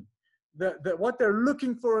asking. What they're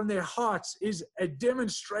looking for in their hearts is a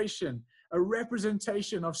demonstration, a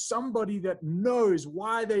representation of somebody that knows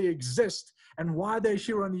why they exist and why they're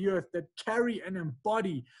here on the earth, that carry and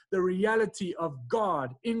embody the reality of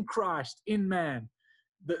God in Christ, in man,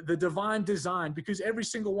 the divine design, because every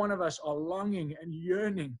single one of us are longing and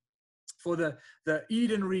yearning for the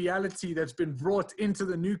Eden reality that's been brought into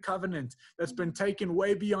the new covenant, that's been taken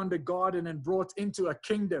way beyond a garden and brought into a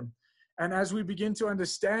kingdom. And as we begin to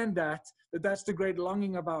understand that's the great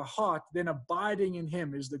longing of our heart, then abiding in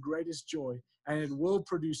him is the greatest joy, and it will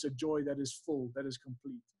produce a joy that is full, that is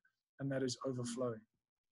complete, and that is overflowing.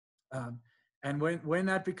 And when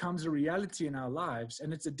that becomes a reality in our lives,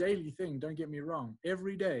 and it's a daily thing, don't get me wrong,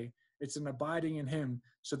 every day it's an abiding in him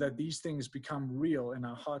so that these things become real in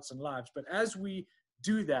our hearts and lives. But as we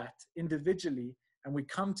do that individually and we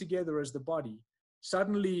come together as the body,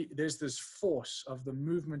 suddenly there's this force of the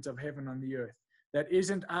movement of heaven on the earth that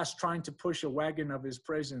isn't us trying to push a wagon of his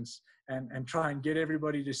presence and try and get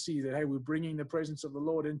everybody to see that, hey, we're bringing the presence of the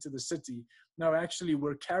Lord into the city. No, actually,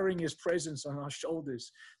 we're carrying his presence on our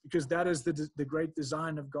shoulders, because that is the great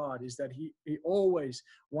design of God, is that he always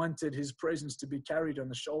wanted his presence to be carried on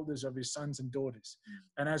the shoulders of his sons and daughters.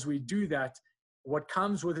 And as we do that, what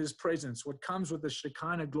comes with his presence, what comes with the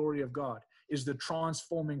Shekinah glory of God, is the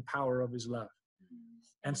transforming power of his love.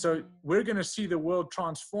 And so we're going to see the world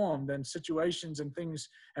transformed, and situations and things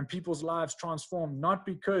and people's lives transformed, not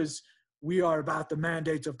because we are about the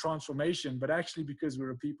mandate of transformation, but actually because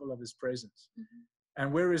we're a people of his presence.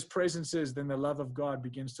 And where his presence is, then the love of God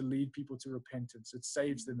begins to lead people to repentance. It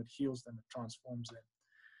saves them, it heals them, it transforms them.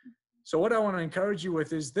 So what I want to encourage you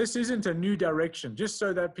with is, this isn't a new direction, just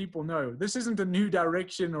so that people know. This isn't a new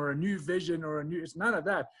direction or a new vision or it's none of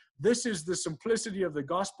that. This is the simplicity of the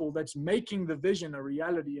gospel that's making the vision a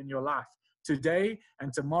reality in your life today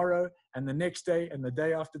and tomorrow and the next day and the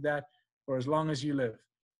day after that, for as long as you live.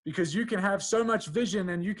 Because you can have so much vision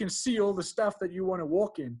and you can see all the stuff that you want to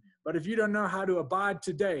walk in. But if you don't know how to abide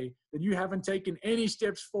today, then you haven't taken any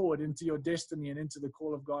steps forward into your destiny and into the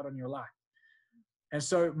call of God on your life. And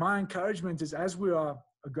so my encouragement is, as we are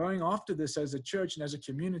going after this as a church and as a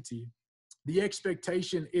community, the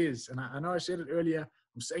expectation is, and I know I said it earlier,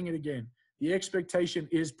 I'm saying it again, the expectation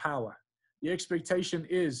is power. The expectation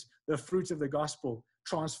is the fruits of the gospel,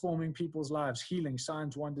 transforming people's lives, healing,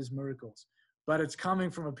 signs, wonders, miracles. But it's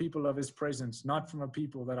coming from a people of his presence, not from a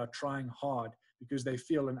people that are trying hard because they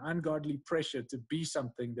feel an ungodly pressure to be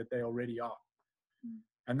something that they already are.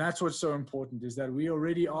 And that's what's so important, is that we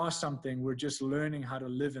already are something. We're just learning how to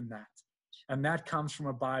live in that. And that comes from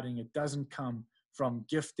abiding. It doesn't come from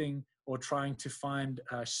gifting or trying to find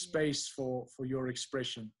space for your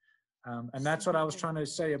expression. And that's what I was trying to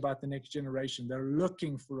say about the next generation. They're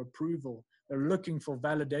looking for approval. They're looking for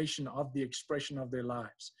validation of the expression of their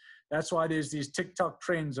lives. That's why there's these TikTok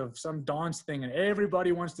trends of some dance thing, and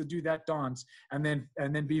everybody wants to do that dance and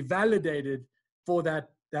then be validated for that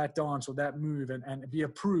dance or that move and be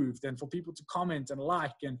approved, and for people to comment and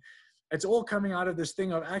like. And it's all coming out of this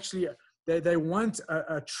thing of actually they want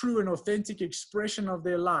a true and authentic expression of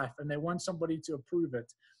their life, and they want somebody to approve it.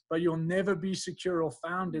 But you'll never be secure or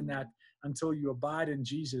found in that until you abide in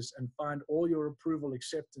Jesus and find all your approval,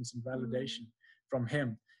 acceptance, and validation from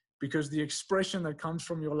him. Because the expression that comes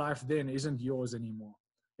from your life then isn't yours anymore.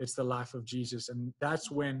 It's the life of Jesus. And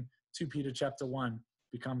that's when 2 Peter chapter 1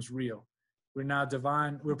 becomes real. We're now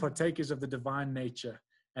divine. We're partakers of the divine nature.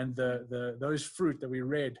 And those fruit that we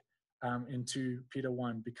read in 2 Peter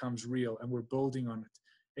 1 becomes real. And we're building on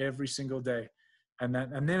it every single day. And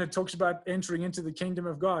then it talks about entering into the kingdom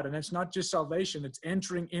of God. And it's not just salvation. It's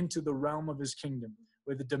entering into the realm of his kingdom,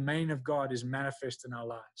 where the domain of God is manifest in our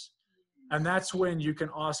lives. And that's when you can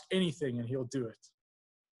ask anything and he'll do it,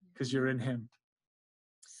 because you're in him.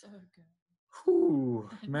 So good. Whew,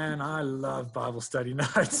 man, I love Bible study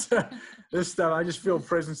nights. This stuff, I just feel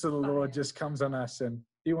presence of the Lord just comes on us, and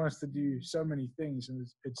he wants to do so many things. And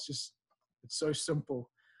it's so simple.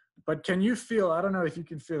 But can you feel, I don't know if you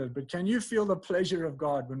can feel it, but can you feel the pleasure of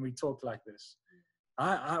God when we talk like this?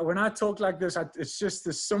 When I talk like this, it's just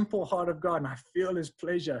the simple heart of God, and I feel his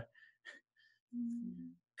pleasure.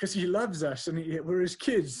 Because he loves us, and we're his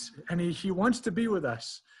kids, and he wants to be with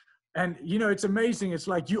us. And, it's amazing. It's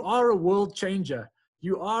like you are a world changer.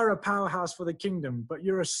 You are a powerhouse for the kingdom, but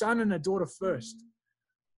you're a son and a daughter first.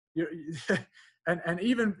 And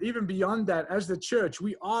even beyond that, as the church,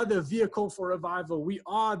 we are the vehicle for revival. We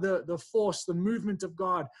are the force, the movement of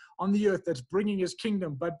God on the earth that's bringing his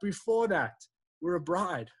kingdom. But before that, we're a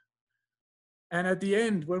bride. And at the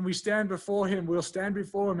end, when we stand before him, we'll stand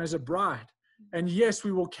before him as a bride. And yes,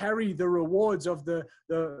 we will carry the rewards of the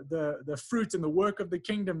fruit and the work of the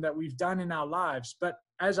kingdom that we've done in our lives. But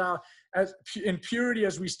as in purity,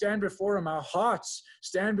 as we stand before him, our hearts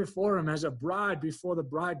stand before him as a bride before the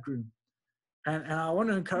bridegroom. And I want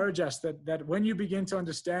to encourage us that when you begin to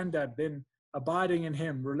understand that, then abiding in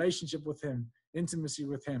him, relationship with him, intimacy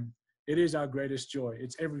with him, it is our greatest joy.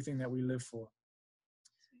 It's everything that we live for.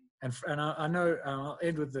 And I know, I'll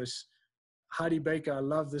end with this. Heidi Baker, I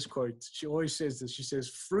love this quote. She always says this. She says,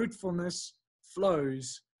 fruitfulness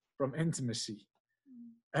flows from intimacy.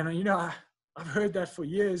 And, I've heard that for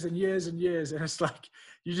years and years and years. And it's like,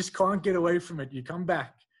 you just can't get away from it. You come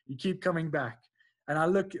back. You keep coming back. And I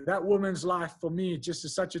look at that woman's life for me just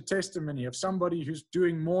as such a testimony of somebody who's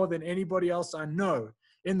doing more than anybody else I know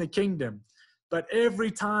in the kingdom. But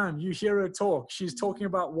every time you hear her talk, she's talking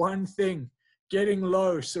about one thing: getting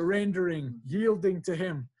low, surrendering, yielding to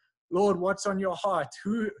him. Lord, what's on your heart?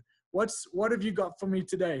 What have you got for me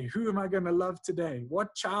today? Who am I going to love today?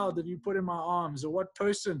 What child have you put in my arms? Or what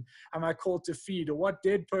person am I called to feed? Or what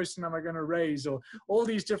dead person am I going to raise? Or all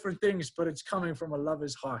these different things, but it's coming from a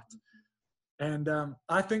lover's heart. And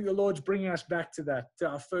I think the Lord's bringing us back to that, to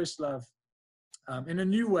our first love, in a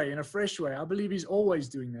new way, in a fresh way. I believe he's always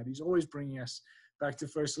doing that. He's always bringing us back to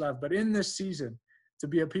first love. But in this season, to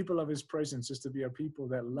be a people of his presence is to be a people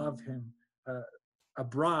that love him, a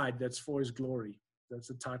bride that's for his glory. That's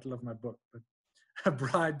the title of my book. But a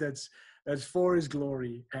bride that's for his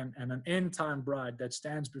glory, and an end time bride that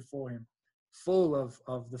stands before him, full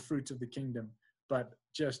of the fruits of the kingdom, but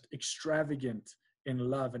just extravagant in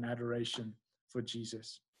love and adoration for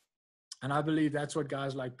Jesus. And I believe that's what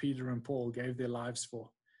guys like Peter and Paul gave their lives for.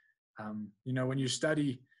 When you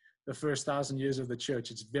study the first 1,000 years of the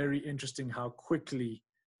church, it's very interesting how quickly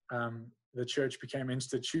the church became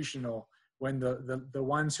institutional when the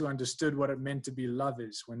ones who understood what it meant to be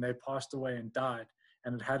lovers, when they passed away and died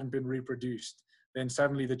and it hadn't been reproduced, then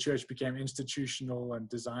suddenly the church became institutional and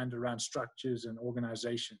designed around structures and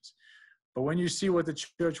organizations. But when you see what the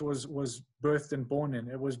church was birthed and born in,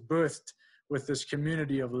 it was birthed with this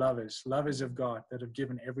community of lovers of God that have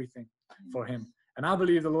given everything for him. And I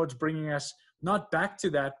believe the Lord's bringing us not back to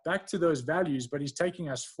those values, but he's taking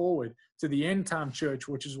us forward to the end time church,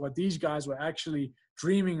 which is what these guys were actually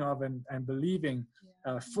dreaming of and believing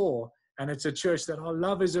for. And it's a church that are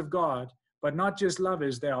lovers of God, but not just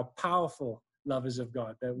lovers, they are powerful lovers of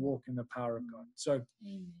God that walk in the power of God. So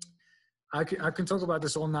I can talk about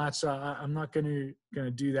this all night, so I'm not going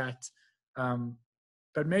to do that.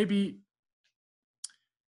 But maybe,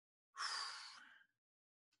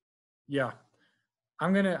 yeah,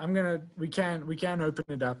 we can open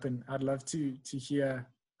it up, and I'd love to hear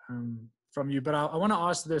from you. But I want to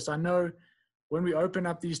ask this. I know when we open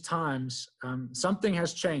up these times, something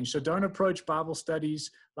has changed. So don't approach Bible studies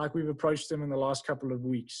like we've approached them in the last couple of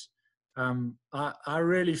weeks. I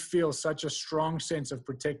really feel such a strong sense of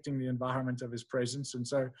protecting the environment of his presence. And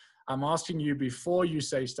so I'm asking you, before you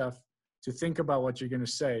say stuff, to think about what you're going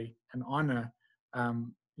to say and honor,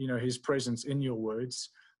 his presence in your words.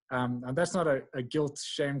 And that's not a guilt,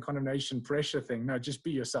 shame, condemnation, pressure thing. No, just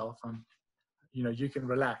be yourself. You can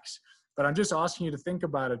relax. But I'm just asking you to think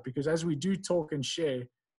about it, because as we do talk and share,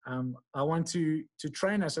 I want to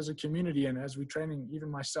train us as a community, and as we're training even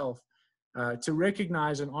myself, to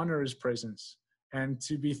recognize and honor his presence, and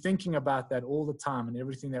to be thinking about that all the time in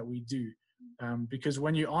everything that we do. Because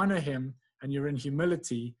when you honor him and you're in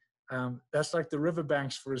humility, that's like the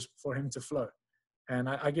riverbanks for him to flow. And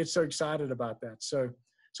I get so excited about that. So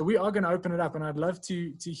we are going to open it up, and I'd love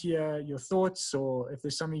to hear your thoughts, or if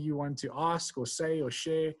there's something you want to ask or say or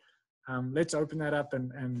share. Let's open that up,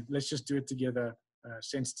 and let's just do it together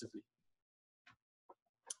sensitively.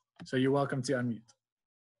 So you're welcome to unmute.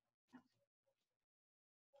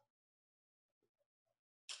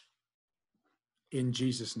 In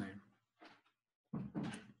Jesus' name.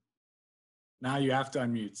 Now you have to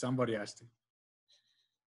unmute. Somebody has to.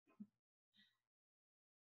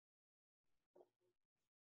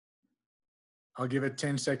 I'll give it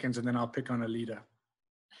 10 seconds, and then I'll pick on a leader.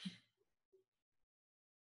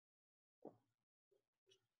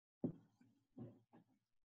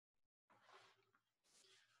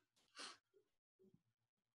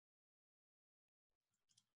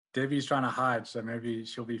 Debbie's trying to hide, so maybe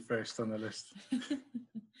she'll be first on the list.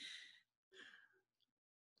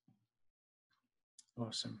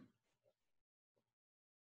 Awesome.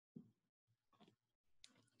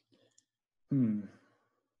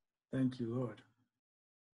 Thank you, Lord.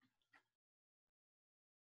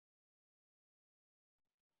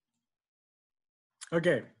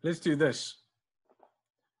 Okay, let's do this.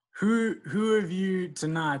 Who of you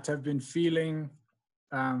tonight have been feeling,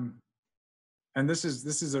 and this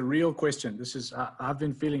is a real question. I've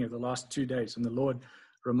been feeling it the last 2 days, and the Lord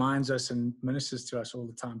reminds us and ministers to us all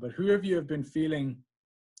the time. But who of you have been feeling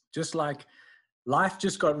just like life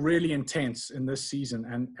just got really intense in this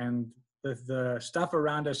season, and the stuff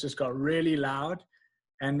around us just got really loud?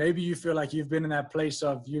 And maybe you feel like you've been in that place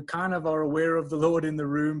of, you kind of are aware of the Lord in the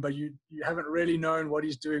room, but you haven't really known what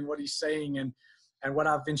he's doing, what he's saying. And what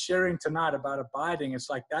I've been sharing tonight about abiding,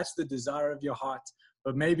 it's like that's the desire of your heart.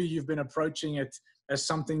 But maybe you've been approaching it as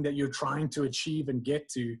something that you're trying to achieve and get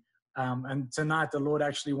to. And tonight, the Lord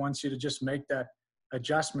actually wants you to just make that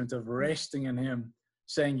adjustment of resting in him,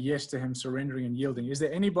 saying yes to him, surrendering and yielding. Is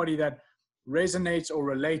there anybody that resonates or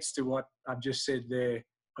relates to what I've just said there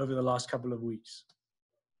over the last couple of weeks?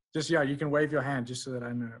 Just, you can wave your hand just so that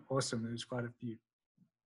I know. Awesome. There's quite a few.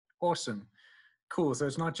 Awesome. Cool. So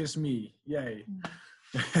it's not just me. Yay.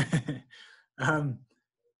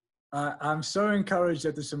 I'm so encouraged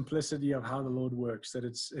at the simplicity of how the Lord works, that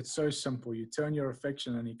it's so simple. You turn your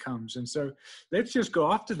affection and he comes. And so let's just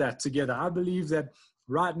go after that together. I believe that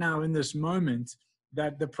right now in this moment,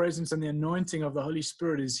 that the presence and the anointing of the Holy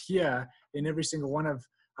Spirit is here in every single one of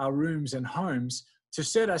our rooms and homes to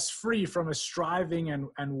set us free from a striving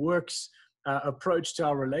and works approach to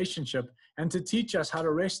our relationship, and to teach us how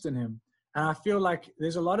to rest in him. And I feel like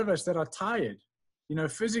there's a lot of us that are tired,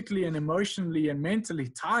 physically and emotionally and mentally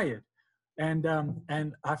tired. And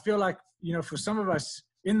I feel like, for some of us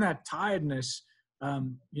in that tiredness,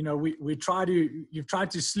 you've tried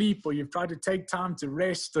to sleep, or you've tried to take time to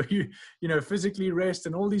rest, or physically rest,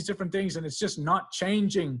 and all these different things. And it's just not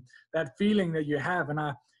changing that feeling that you have. And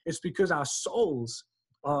it's because our souls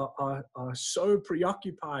are so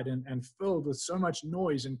preoccupied and filled with so much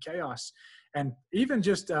noise and chaos, and even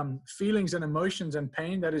just feelings and emotions and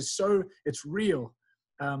pain that is it's real.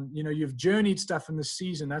 You've journeyed stuff in this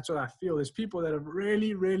season. That's what I feel. There's people that have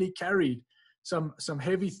really, really carried some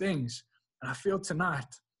heavy things. And I feel tonight,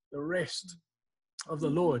 the rest of the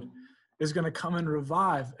Lord is going to come and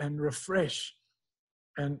revive and refresh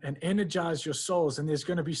and energize your souls. And there's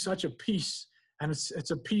going to be such a peace. And it's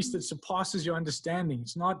a peace that surpasses your understanding.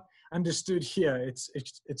 It's not understood here.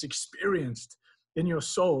 It's experienced in your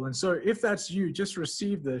soul. And so if that's you, just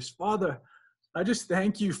receive this. Father, I just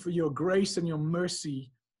thank you for your grace and your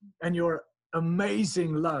mercy and your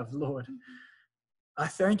amazing love, Lord. I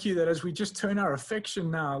thank you that as we just turn our affection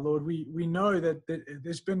now, Lord, we know that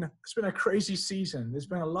it's been a crazy season. There's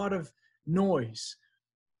been a lot of noise.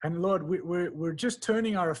 And Lord, we're just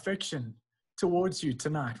turning our affection towards you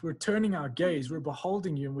tonight. We're turning our gaze, we're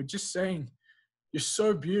beholding you, and we're just saying, you're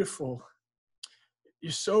so beautiful.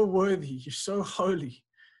 You're so worthy. You're so holy.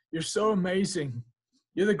 You're so amazing.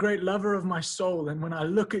 You're the great lover of my soul. And when I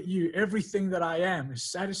look at you, everything that I am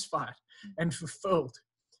is satisfied and fulfilled.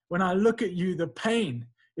 When I look at you, the pain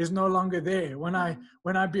is no longer there. When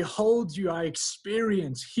I behold you, I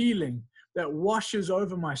experience healing that washes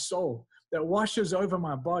over my soul, that washes over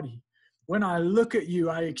my body. When I look at you,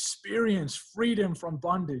 I experience freedom from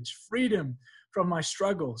bondage, freedom from my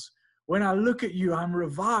struggles. When I look at you, I'm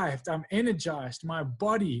revived, I'm energized. My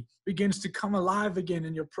body begins to come alive again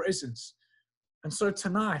in your presence. And so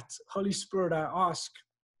tonight, Holy Spirit, I ask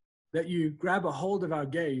that you grab a hold of our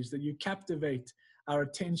gaze, that you captivate our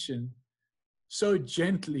attention so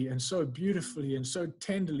gently and so beautifully and so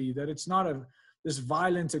tenderly that it's not this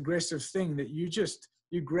violent, aggressive thing, that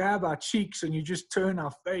you grab our cheeks and you just turn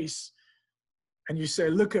our face and you say,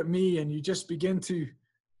 look at me, and you just begin to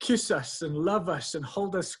kiss us and love us and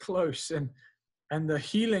hold us close, and the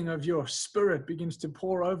healing of your spirit begins to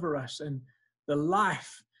pour over us, and the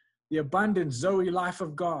life, the abundant Zoe life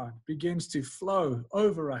of God begins to flow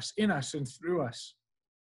over us, in us, and through us.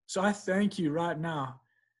 So I thank you right now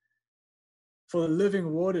for the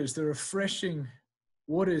living waters, the refreshing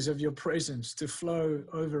waters of your presence to flow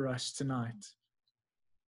over us tonight.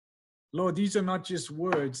 Lord, these are not just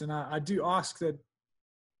words, and I do ask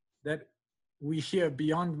that we hear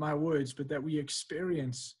beyond my words, but that we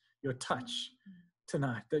experience your touch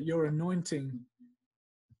tonight, that your anointing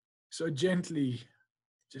so gently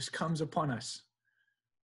just comes upon us.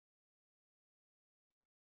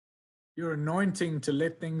 Your anointing to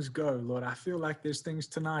let things go, Lord. I feel like there's things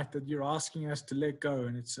tonight that you're asking us to let go,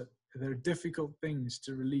 and they're difficult things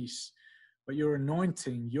to release. But your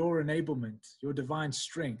anointing, your enablement, your divine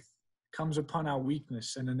strength comes upon our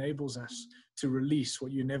weakness and enables us to release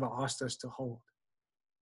what you never asked us to hold.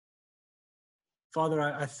 Father,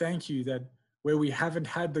 I thank you that where we haven't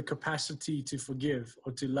had the capacity to forgive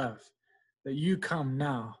or to love, that you come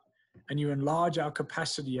now and you enlarge our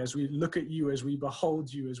capacity as we look at you, as we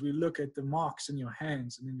behold you, as we look at the marks in your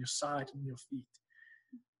hands and in your side and your feet.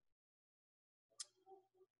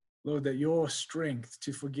 Lord, that your strength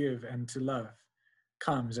to forgive and to love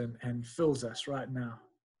comes and fills us right now.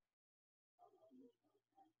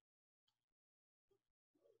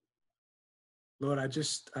 Lord,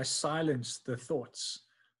 I silence the thoughts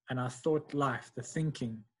and our thought life, the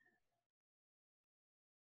thinking.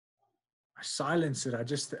 I silence it.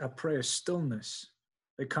 I pray a stillness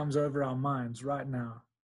that comes over our minds right now.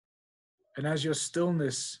 And as your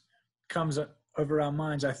stillness comes over our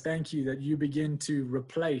minds, I thank you that you begin to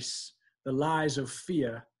replace the lies of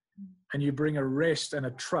fear, and you bring a rest and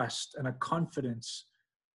a trust and a confidence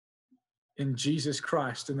in Jesus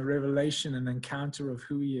Christ and the revelation and encounter of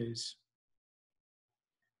who he is.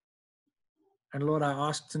 And Lord, I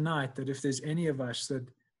ask tonight that if there's any of us that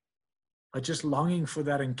are just longing for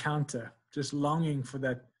that encounter, just longing for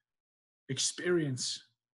that experience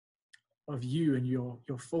of you and your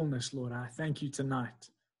fullness, Lord, I thank you tonight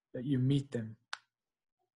that you meet them.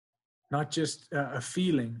 Not just a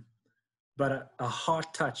feeling, but a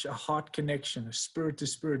heart touch, a heart connection, a spirit to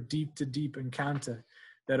spirit, deep to deep encounter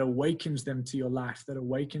that awakens them to your life, that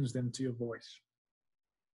awakens them to your voice.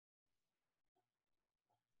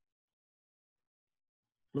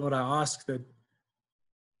 Lord, I ask that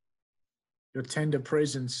your tender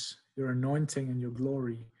presence, your anointing and your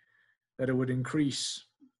glory, that it would increase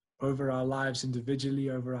over our lives individually,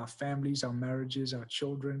 over our families, our marriages, our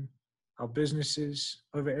children, our businesses,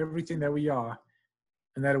 over everything that we are,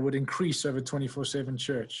 and that it would increase over 24/7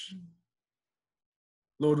 church.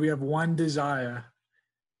 Lord, we have one desire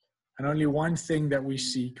and only one thing that we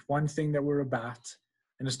seek, one thing that we're about,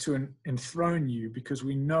 and it's to enthrone you, because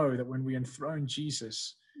we know that when we enthrone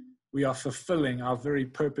Jesus, we are fulfilling our very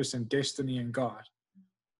purpose and destiny in God.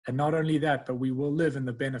 And not only that, but we will live in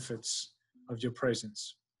the benefits of your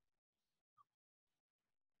presence.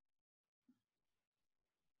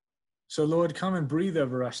 So Lord, come and breathe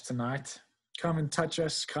over us tonight. Come and touch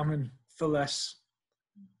us. Come and fill us.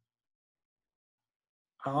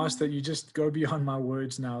 I ask that you just go beyond my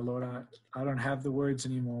words now, Lord. I don't have the words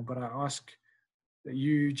anymore, but I ask that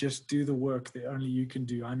you just do the work that only you can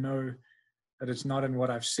do. I know that it's not in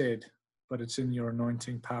what I've said, but it's in your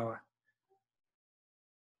anointing power.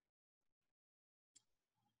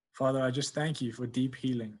 Father, I just thank you for deep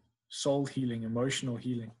healing, soul healing, emotional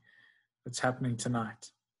healing that's happening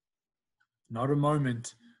tonight. Not a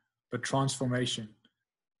moment, but transformation.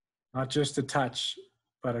 Not just a touch,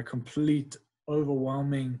 but a complete,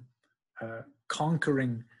 overwhelming,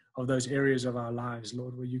 conquering of those areas of our lives,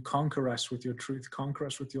 Lord, where you conquer us with your truth, conquer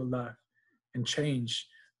us with your love, and change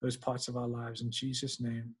those parts of our lives. In Jesus'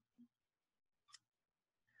 name.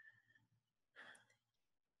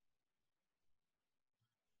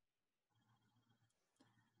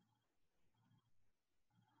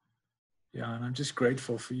 Yeah, and I'm just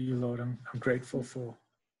grateful for you, Lord. I'm grateful for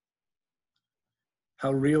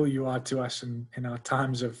how real you are to us in our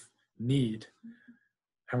times of need.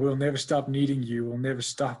 And we'll never stop needing you. We'll never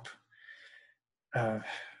stop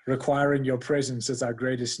requiring your presence as our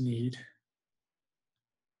greatest need.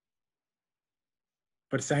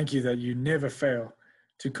 But thank you that you never fail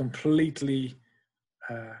to completely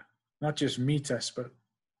not just meet us, but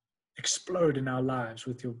explode in our lives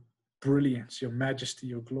with your brilliance, your majesty,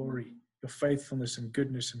 your glory, your faithfulness and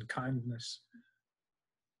goodness and kindness.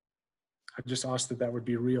 I just ask that that would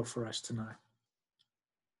be real for us tonight.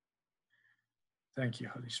 Thank you,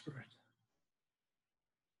 Holy Spirit.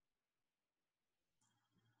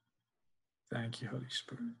 Thank you, Holy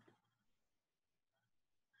Spirit.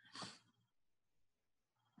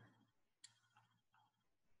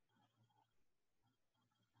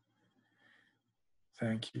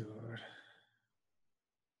 Thank you, Lord.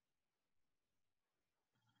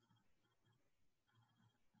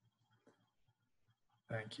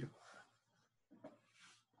 Thank you, Lord.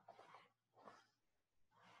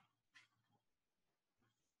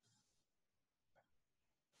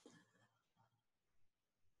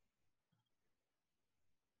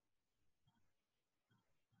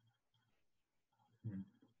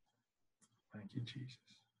 Thank you, Jesus.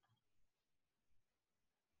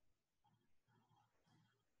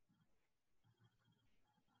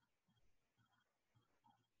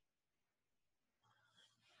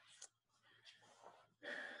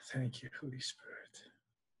 Thank you, Holy Spirit.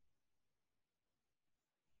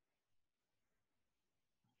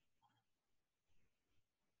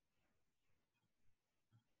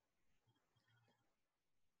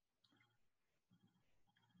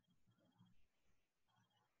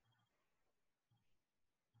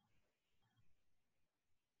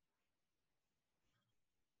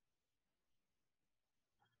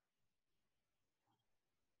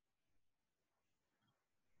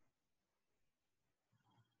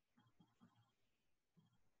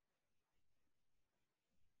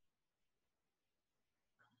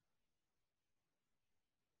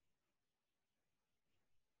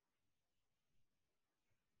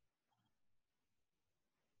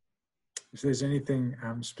 If there's anything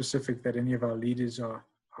specific that any of our leaders are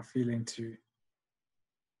feeling to,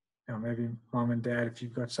 maybe mom and dad, if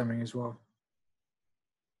you've got something as well.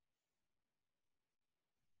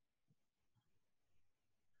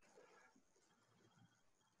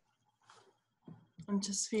 I'm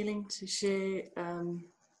just feeling to share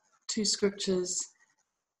two scriptures,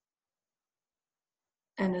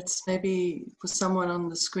 and it's maybe for someone on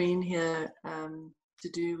the screen here to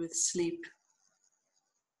do with sleep.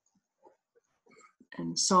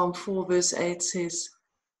 And Psalm 4 verse 8 says,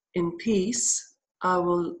 "In peace I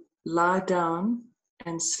will lie down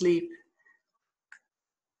and sleep.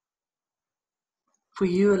 For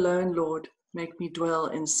you alone, Lord, make me dwell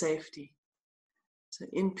in safety." So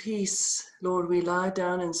in peace, Lord, we lie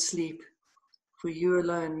down and sleep. For you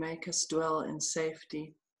alone make us dwell in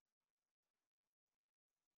safety.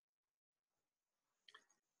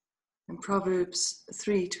 And Proverbs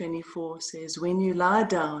 3:24 says, "When you lie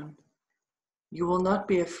down, you will not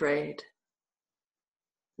be afraid.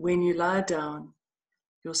 When you lie down,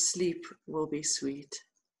 your sleep will be sweet."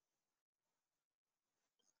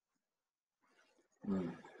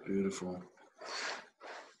 Beautiful.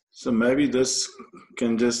 So maybe this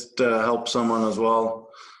can just help someone as well.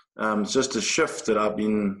 It's just a shift that I've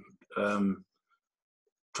been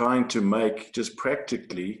trying to make just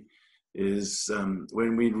practically is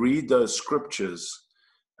when we read those scriptures,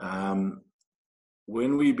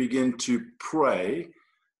 when we begin to pray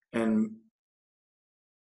and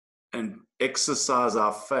exercise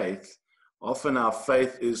our faith, often our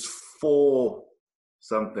faith is for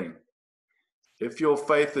something. If your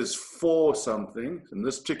faith is for something, in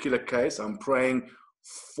this particular case, I'm praying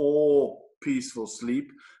for peaceful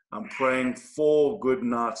sleep, I'm praying for good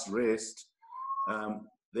night's rest,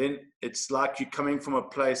 then it's like you're coming from a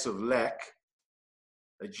place of lack,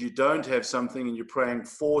 that you don't have something and you're praying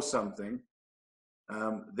for something.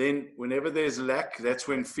 Then whenever there's lack, that's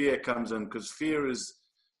when fear comes in, because fear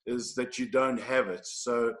is that you don't have it.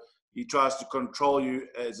 So he tries to control you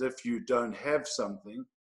as if you don't have something.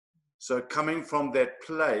 So coming from that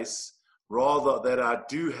place, rather that I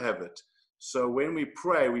do have it. So when we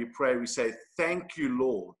pray, we say, "Thank you,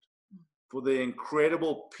 Lord, for the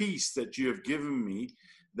incredible peace that you have given me,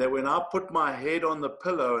 that when I put my head on the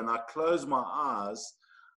pillow and I close my eyes,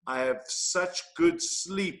 I have such good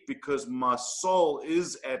sleep because my soul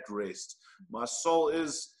is at rest." My soul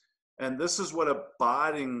is, and this is what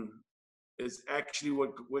abiding is actually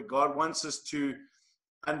what God wants us to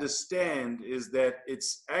understand, is that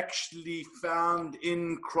it's actually found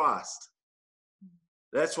in Christ.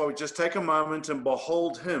 That's why we just take a moment and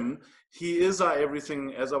behold him. He is our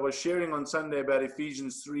everything. As I was sharing on Sunday about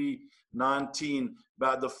Ephesians 3:19,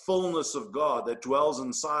 about the fullness of God that dwells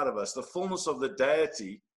inside of us, the fullness of the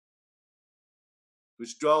deity,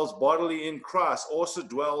 which dwells bodily in Christ, also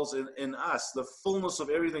dwells in us, the fullness of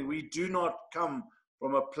everything. We do not come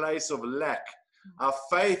from a place of lack. Our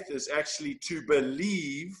faith is actually to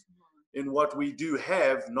believe in what we do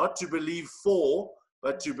have, not to believe for,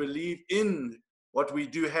 but to believe in what we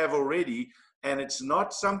do have already. And it's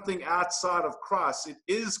not something outside of Christ, it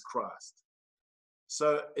is Christ.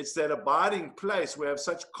 So it's that abiding place where I have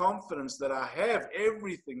such confidence that I have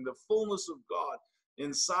everything, the fullness of God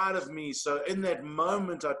inside of me. So in that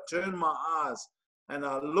moment, I turn my eyes and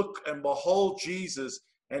I look and behold Jesus,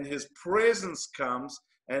 and his presence comes,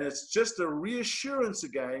 and it's just a reassurance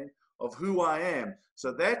again of who I am.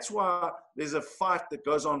 So that's why there's a fight that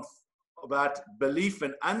goes on about belief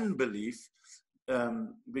and unbelief,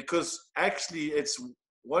 because actually it's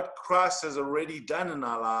what Christ has already done in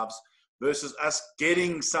our lives versus us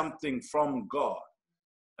getting something from God.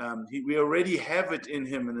 We already have it in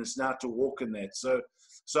him, and it's now to walk in that. So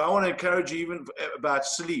I want to encourage you even about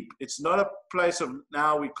sleep. It's not a place of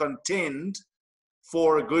now we contend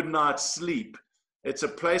for a good night's sleep. It's a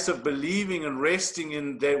place of believing and resting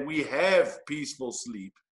in that we have peaceful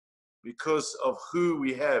sleep because of who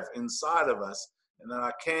we have inside of us, and that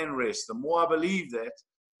I can rest. The more I believe that,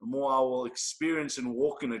 the more I will experience and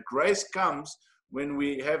walk in it. Grace comes when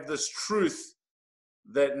we have this truth,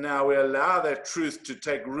 that now we allow that truth to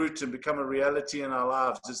take root and become a reality in our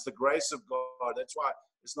lives. It's the grace of God. That's why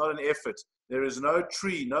it's not an effort. There is no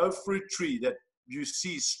tree, no fruit tree that you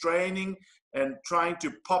see straining and trying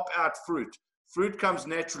to pop out fruit. Fruit comes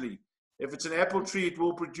naturally. If it's an apple tree, it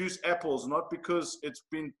will produce apples, not because it's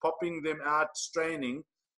been popping them out, straining,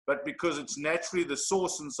 but because it's naturally the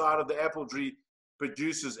source inside of the apple tree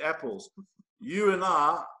produces apples. You and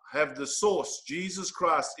I have the source. Jesus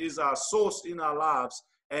Christ is our source in our lives,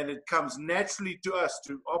 and it comes naturally to us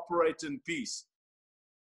to operate in peace.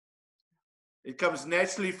 It comes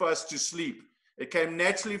naturally for us to sleep. It came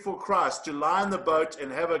naturally for Christ to lie in the boat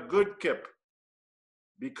and have a good kip,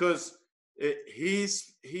 because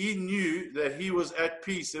he knew that he was at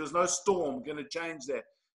peace. There was no storm going to change that.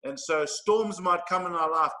 And so storms might come in our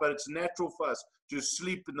life, but it's natural for us to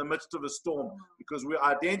sleep in the midst of a storm, because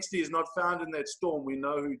our identity is not found in that storm. We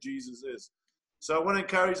know who Jesus is. So I want to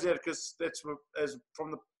encourage that, because that's as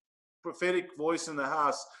from the prophetic voice in the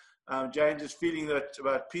house. James is feeling that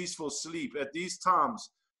about peaceful sleep at these times.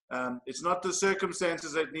 It's not the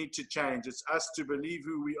circumstances that need to change. It's us to believe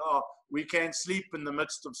who we are. We can sleep in the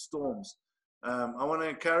midst of storms. I want to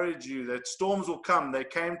encourage you that storms will come. They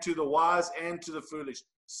came to the wise and to the foolish.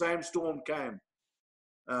 Same storm came.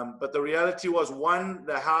 But the reality was, one,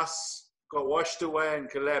 the house got washed away and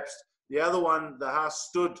collapsed. The other one, the house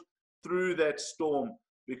stood through that storm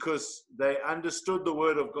because they understood the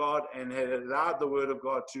word of God and had allowed the word of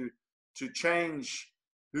God to change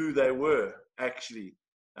who they were actually.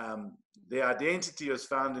 Their identity was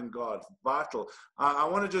found in God. Vital. I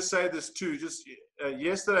want to just say this too. Just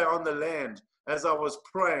yesterday on the land, as I was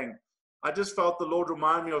praying, I just felt the Lord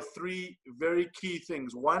remind me of three very key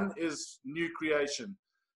things. One is new creation.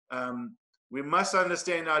 We must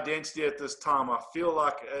understand identity at this time. I feel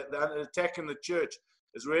like the attack in the church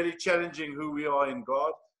is really challenging who we are in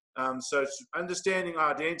God. So it's understanding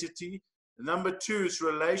identity. Number two is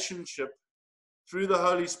relationship through the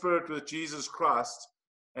Holy Spirit with Jesus Christ.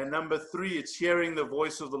 And number three, it's hearing the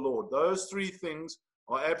voice of the Lord. Those three things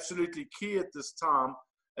are absolutely key at this time.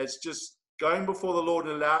 It's just going before the Lord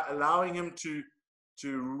and allowing him to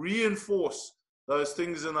reinforce those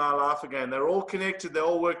things in our life again. They're all connected. They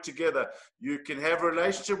all work together. You can have a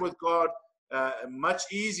relationship with God much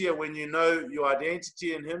easier when you know your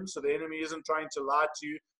identity in him, so the enemy isn't trying to lie to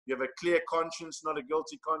you. You have a clear conscience, not a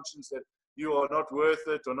guilty conscience that you are not worth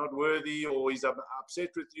it or not worthy, or he's upset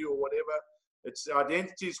with you or whatever. Its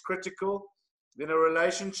identity is critical. Then a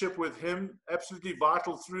relationship with him, absolutely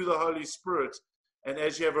vital through the Holy Spirit. And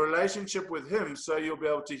as you have a relationship with him, so you'll be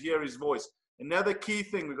able to hear his voice. Another key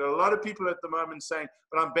thing, we've got a lot of people at the moment saying,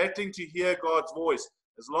 but I'm battling to hear God's voice.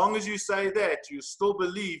 As long as you say that, you still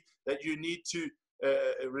believe that you need to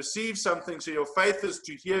receive something. So your faith is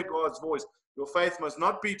to hear God's voice. Your faith must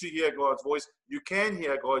not be to hear God's voice. You can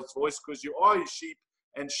hear God's voice because you are his sheep,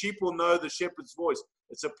 and sheep will know the shepherd's voice.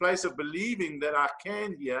 It's a place of believing that I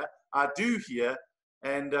can hear, I do hear,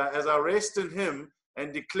 and as I rest in him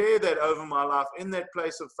and declare that over my life in that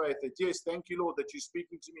place of faith, that yes, thank you, Lord, that you're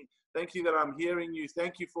speaking to me. Thank you that I'm hearing you.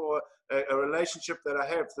 Thank you for a relationship that I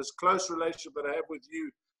have, this close relationship that I have with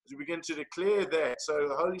you. As we begin to declare that, so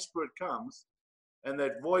the Holy Spirit comes and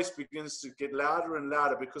that voice begins to get louder and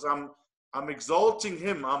louder because I'm exalting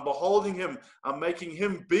him, I'm beholding him, I'm making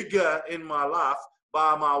him bigger in my life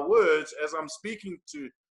by my words as I'm speaking to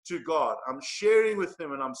God. I'm sharing with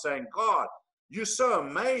him and I'm saying, God, you're so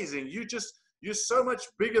amazing. You're so much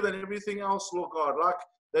bigger than everything else, Lord God. Like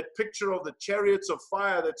that picture of the chariots of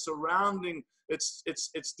fire that's surrounding, it's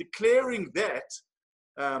declaring that,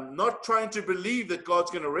 not trying to believe that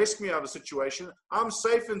God's going to rescue me out of a situation. I'm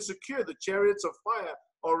safe and secure. The chariots of fire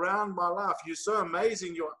are around my life. You're so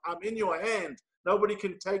amazing. I'm in your hand. Nobody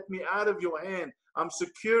can take me out of your hand. I'm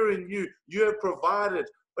secure in you. You have provided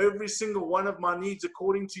every single one of my needs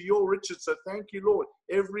according to your riches. So thank you, Lord.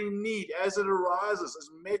 Every need as it arises is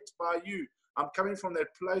met by you. I'm coming from that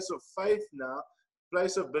place of faith now,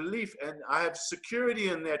 place of belief, and I have security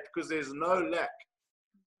in that because there's no lack.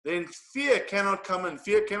 Then fear cannot come in.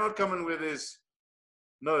 Fear cannot come in where there's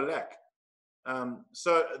no lack.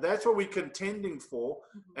 So that's what we're contending for.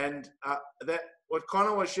 And that what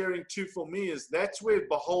Connor was sharing too for me is that's where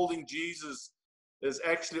beholding Jesus is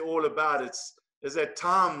actually all about. Is at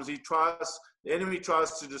times the enemy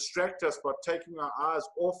tries to distract us by taking our eyes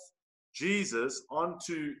off Jesus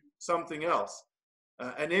onto something else.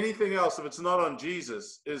 And anything else, if it's not on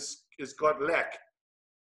Jesus, is got lack.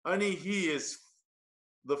 Only he is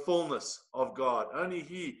the fullness of God. Only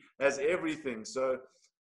he has everything. So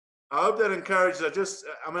I hope that encourages.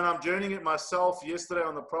 I'm journeying it myself yesterday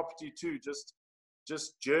on the property too, just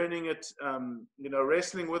journeying it,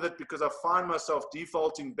 wrestling with it, because I find myself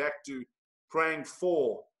defaulting back to praying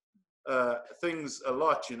for things a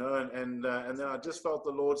lot, and then I just felt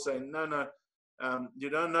the Lord saying, no, you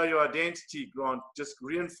don't know your identity, Grant. Just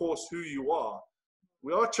reinforce who you are.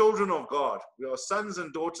 We are children of God. We are sons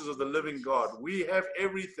and daughters of the living God. We have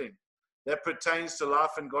everything that pertains to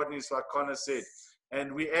life and godliness, like Connor said.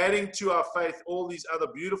 And we're adding to our faith all these other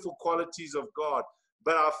beautiful qualities of God.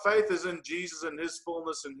 But our faith is in Jesus and his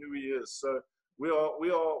fullness and who he is. So we are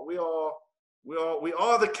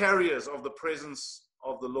the carriers of the presence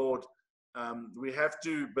of the Lord. We have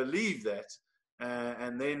to believe that,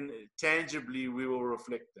 and then tangibly we will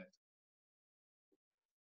reflect that.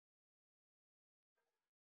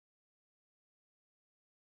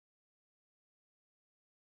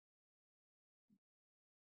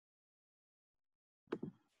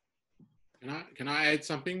 Can I add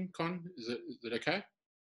something, Con? Is it okay?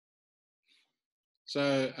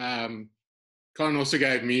 So Con also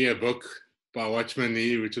gave me a book by Watchman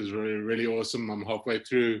Nee, which is really, really awesome. I'm halfway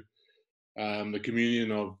through the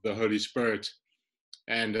communion of the Holy Spirit.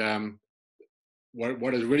 And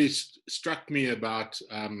what has really struck me about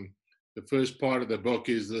the first part of the book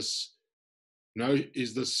is this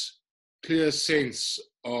clear sense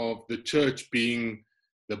of the church being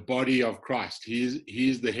the body of Christ. He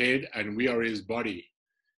is the head, and we are his body.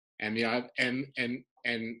 And the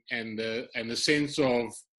sense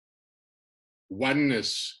of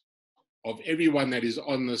oneness of everyone that is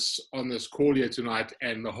on this call here tonight,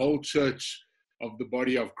 and the whole church of the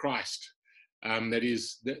body of Christ, that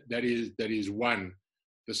is one.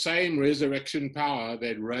 The same resurrection power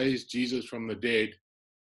that raised Jesus from the dead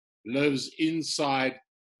lives inside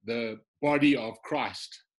the body of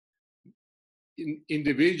Christ,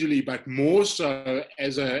 individually, but more so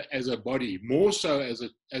as a body, more so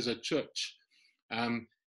as a church. And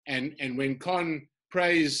when Con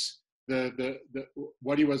prays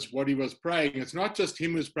what he was praying, it's not just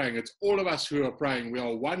him who's praying, it's all of us who are praying. We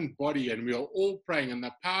are one body, and we are all praying, and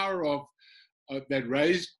the power of that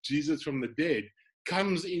raised Jesus from the dead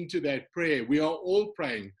comes into that prayer. We are all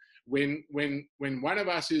praying. When one of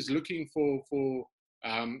us is looking to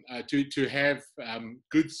have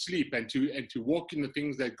good sleep and to walk in the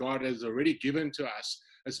things that God has already given to us,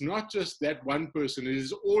 it's not just that one person, it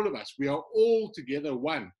is all of us. We are all together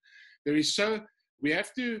one. We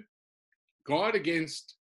have to guard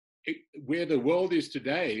against where the world is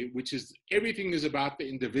today, which is everything is about the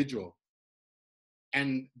individual.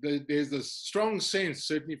 And there's a strong sense,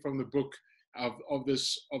 certainly from the book, of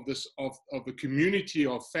the community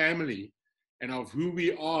of family, and of who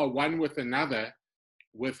we are one with another,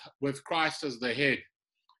 with Christ as the head,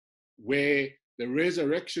 where the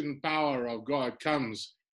resurrection power of God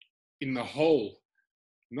comes in the whole,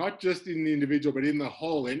 not just in the individual, but in the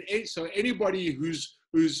whole. And so anybody who's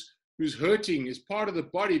hurting is part of the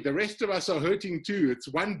body. The rest of us are hurting too. It's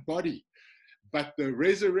one body. But the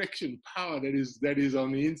resurrection power that is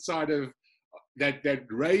on the inside of that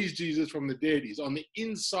raised Jesus from the dead is on the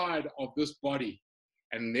inside of this body,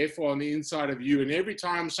 and therefore on the inside of you. And every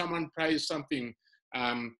time someone prays something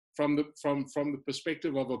from the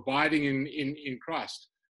perspective of abiding in Christ,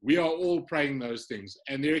 we are all praying those things,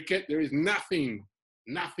 and there is nothing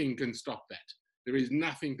can stop that. There is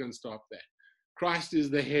nothing can stop that. Christ is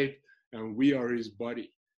the head, and we are his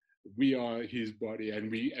body. We are his body,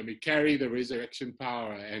 and we carry the resurrection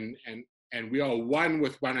power, and we are one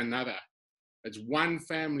with one another. It's one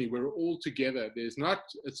family. We're all together. It's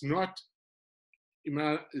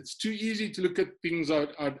too easy to look at things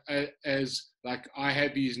as like, I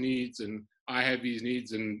have these needs and I have these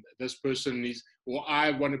needs and this person needs, or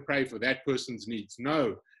I want to pray for that person's needs.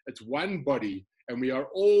 No, it's one body, and we are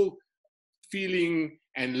all feeling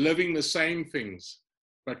and living the same things,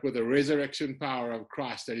 but with the resurrection power of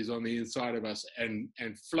Christ that is on the inside of us and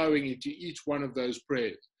flowing into each one of those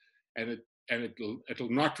prayers. And it'll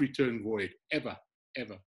not return void, ever,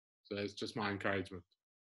 ever. So that's just my encouragement.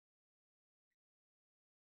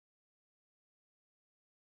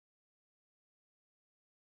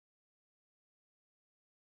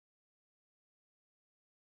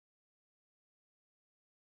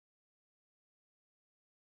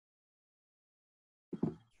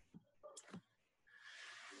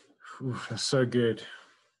 Ooh, that's so good.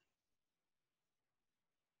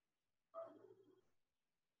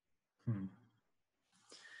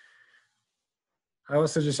 I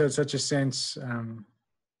also just had such a sense, I'm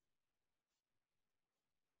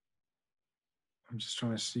just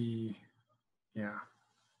trying to see, yeah.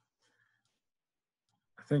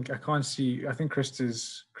 I think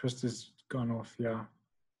Krista's gone off, yeah.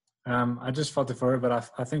 I just felt it for her, but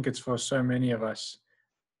I think it's for so many of us.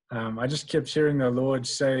 I just kept hearing the Lord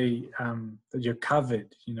say that you're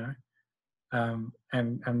covered, you know.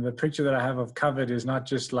 And the picture that I have of covered is not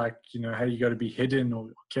just like, you know, how you got to be hidden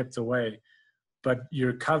or kept away, but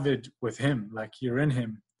you're covered with him, like you're in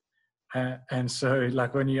him. And so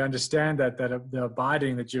like when you understand that the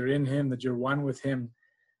abiding, that you're in him, that you're one with him.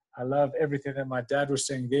 I love everything that my dad was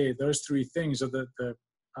saying there. Those three things are the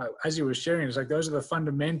as he was sharing, it's like those are the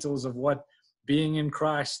fundamentals of what being in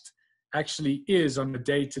Christ actually is on a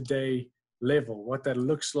day-to-day level, what that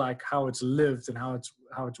looks like, how it's lived and how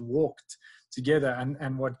it's walked together.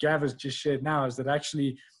 And what Gav has just shared now is that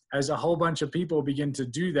actually as a whole bunch of people begin to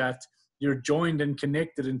do that, you're joined and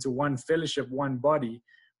connected into one fellowship, one body.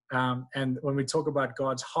 And when we talk about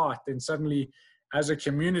God's heart, then suddenly as a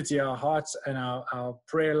community, our hearts and our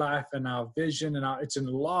prayer life and our vision and it's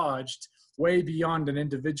enlarged way beyond an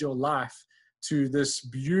individual life to this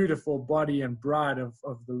beautiful body and bride of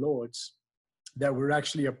the Lord's that we're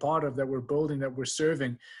actually a part of, that we're building, that we're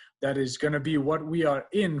serving, that is going to be what we are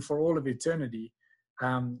in for all of eternity.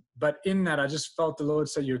 But in that, I just felt the Lord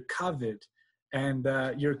say, you're covered, and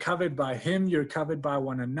you're covered by him, you're covered by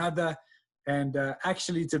one another. And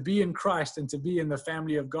actually to be in Christ and to be in the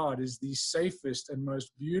family of God is the safest and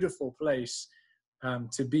most beautiful place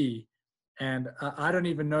to be. And I don't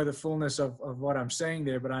even know the fullness of what I'm saying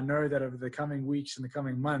there, but I know that over the coming weeks and the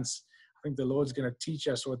coming months, I think the Lord's going to teach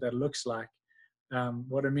us what that looks like,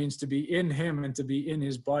 what it means to be in him and to be in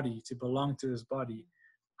his body, to belong to his body.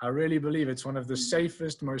 I really believe it's one of the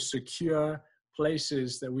safest, most secure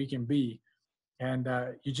places that we can be. And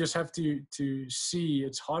you just have to see,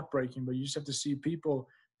 it's heartbreaking, but you just have to see people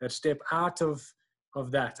that step out of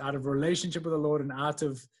that, out of relationship with the Lord and out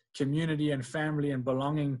of community and family and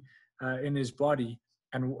belonging in his body,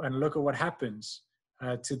 and look at what happens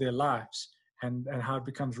to their lives and how it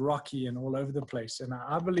becomes rocky and all over the place. And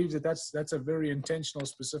I believe that's a very intentional,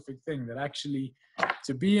 specific thing, that actually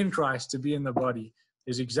to be in Christ, to be in the body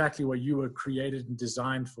is exactly what you were created and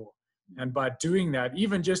designed for. And by doing that,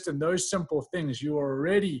 even just in those simple things, you are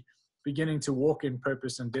already beginning to walk in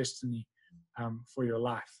purpose and destiny for your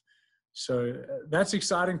life. So that's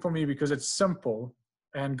exciting for me because it's simple,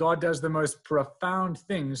 and God does the most profound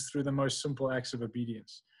things through the most simple acts of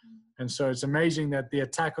obedience. And so it's amazing that the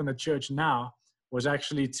attack on the church now was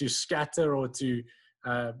actually to scatter or to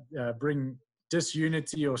bring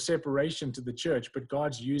disunity or separation to the church, but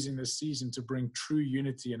God's using this season to bring true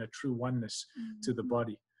unity and a true oneness to the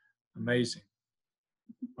body. Amazing.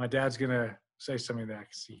 My dad's going to say something that I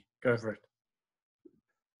can see. Go for it.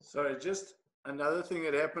 So just another thing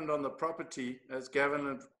that happened on the property, as Gavin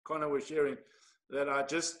and Connor were sharing, that I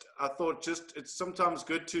thought it's sometimes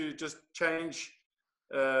good to just change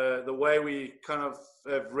the way we kind of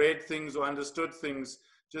have read things or understood things.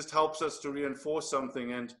 Just helps us to reinforce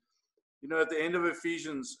something. And, you know, at the end of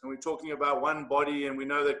Ephesians, and we're talking about one body, and we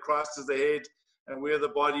know that Christ is the head and we're the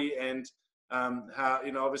body, and how,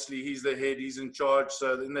 you know, obviously he's the head, he's in charge.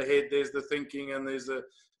 So in the head, there's the thinking and there's the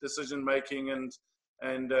decision making, and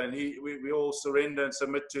we all surrender and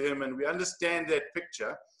submit to him, and we understand that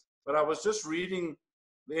picture. But I was just reading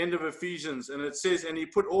the end of Ephesians, and it says, and he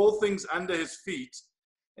put all things under his feet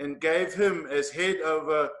and gave him as head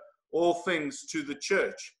over all things to the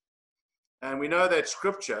church. And we know that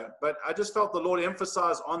scripture, but I just felt the Lord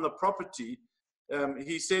emphasize on the property.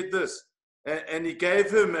 He said this, and he gave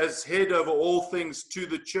him as head over all things to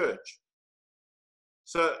the church.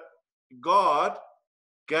 So God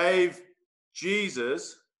gave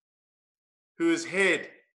Jesus, who is head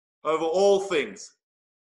over all things,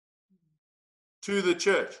 to the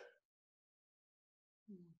church.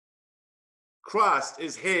 Christ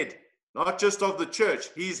is head, not just of the church.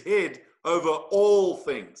 He's head over all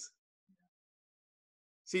things.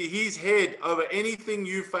 See, he's head over anything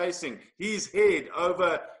you're facing. He's head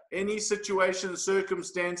over any situation,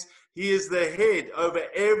 circumstance. He is the head over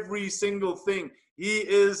every single thing.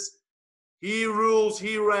 He rules,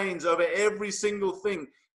 he reigns over every single thing.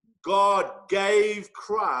 God gave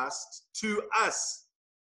Christ to us,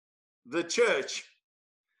 the church.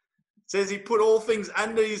 It says he put all things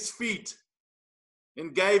under his feet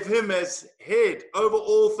and gave him as head over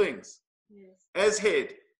all things. Yes. As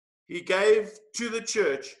head. He gave to the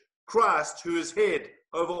church Christ, who is head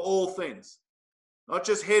over all things. Not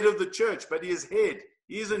just head of the church, but he is head.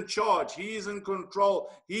 He is in charge. He is in control.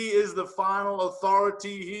 He is the final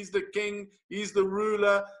authority. He's the king. He's the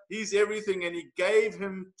ruler. He's everything. And he gave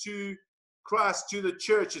him to Christ, to the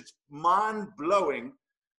church. It's mind-blowing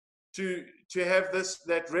to have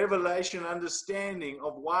that revelation understanding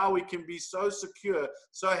of why we can be so secure,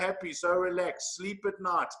 so happy, so relaxed, sleep at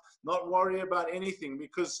night, not worry about anything,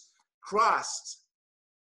 because Christ,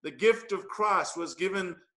 the gift of Christ was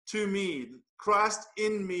given to me. Christ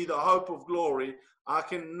in me, the hope of glory. I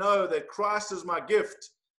can know that Christ is my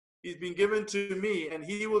gift. He's been given to me, and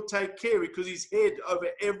he will take care because he's head over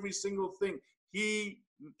every single thing. He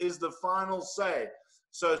is the final say.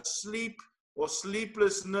 So sleep or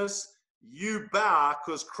sleeplessness, you bow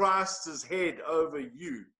because Christ is head over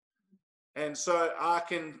you. And so I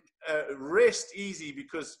can rest easy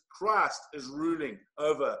because Christ is ruling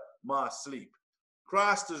over my sleep.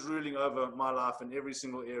 Christ is ruling over my life in every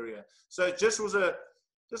single area. So it just was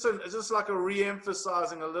just like a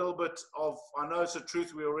re-emphasizing a little bit of, I know it's a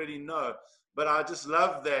truth we already know, but I just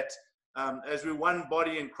love that as we're one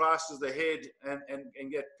body and Christ is the head,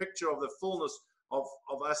 and get picture of the fullness of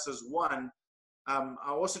us as one. I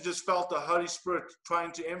also just felt the Holy Spirit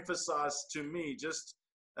trying to emphasize to me just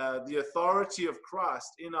the authority of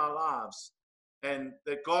Christ in our lives, and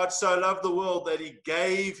that God so loved the world that he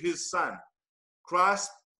gave his son. Christ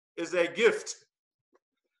is a gift.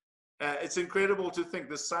 It's incredible to think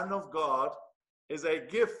the Son of God is a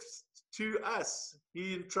gift to us.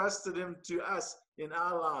 He entrusted him to us in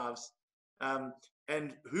our lives.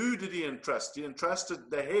 And who did he entrust? He entrusted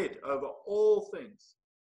the head over all things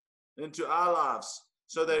into our lives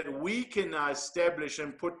so that we can now establish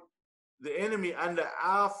and put the enemy under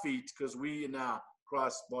our feet, because we are now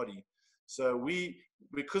Christ's body. So we,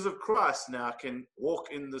 because of Christ now, can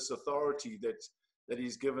walk in this authority that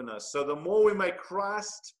he's given us. So the more we make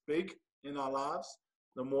Christ big in our lives,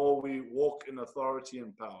 the more we walk in authority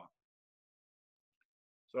and power.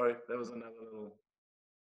 Sorry, that was another little...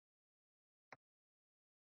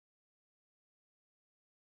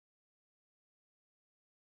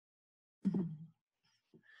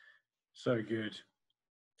 So good.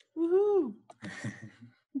 Woohoo!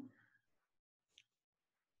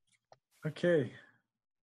 Okay.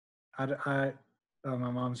 Oh,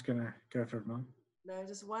 my mom's gonna go for it, Mom. No,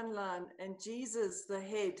 just one line. And Jesus, the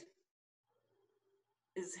head,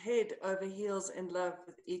 is head over heels in love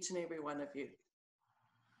with each and every one of you.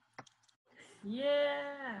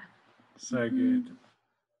 Yeah. So good.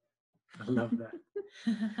 I love that.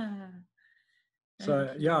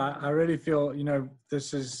 So yeah, I really feel,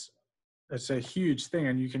 it's a huge thing,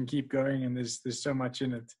 and you can keep going, and there's so much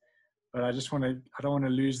in it. But I don't want to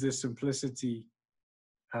lose this simplicity,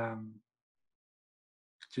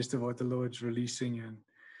 just of what the Lord's releasing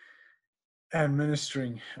and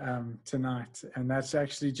ministering tonight. And that's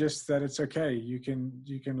actually just that it's okay. You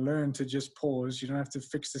can learn to just pause. You don't have to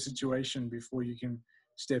fix the situation before you can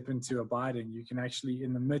step into abiding. You can actually,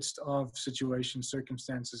 in the midst of situations,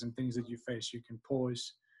 circumstances, and things that you face, you can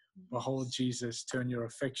pause, behold Jesus, turn your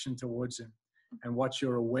affection towards him, and watch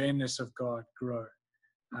your awareness of God grow.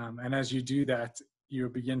 And as you do that, you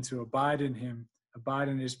begin to abide in him, abide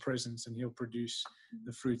in his presence, and he'll produce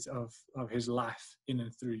the fruits of his life in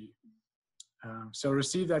and through you. So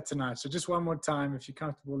receive that tonight. So just one more time, if you're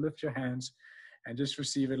comfortable, lift your hands and just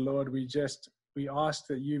receive it. Lord, we ask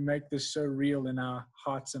that you make this so real in our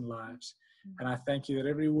hearts and lives. And I thank you that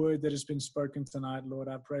every word that has been spoken tonight, Lord,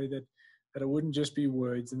 I pray that it wouldn't just be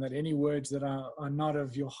words, and that any words that are not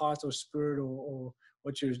of your heart or spirit or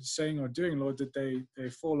what you're saying or doing, Lord, that they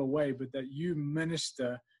fall away, but that you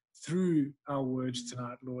minister through our words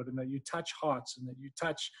tonight, Lord, and that you touch hearts and that you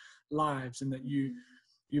touch lives and that you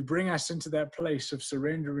bring us into that place of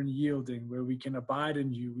surrender and yielding where we can abide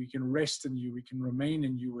in you, we can rest in you, we can remain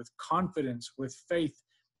in you with confidence, with faith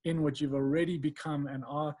in what you've already become and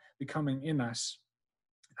are becoming in us.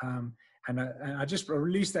 And I just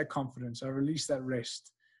release that confidence. I release that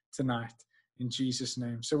rest tonight in Jesus'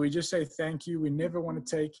 name. So we just say thank you. We never want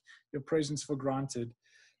to take your presence for granted.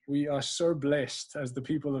 We are so blessed as the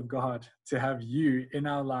people of God to have you in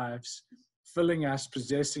our lives, filling us,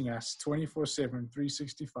 possessing us 24/7,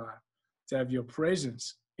 365, to have your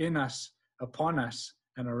presence in us, upon us,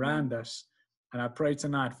 and around us. And I pray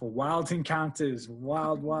tonight for wild encounters,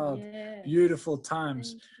 wild, beautiful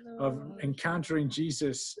times of encountering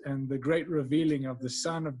Jesus and the great revealing of the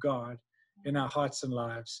Son of God in our hearts and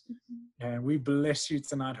lives. And we bless you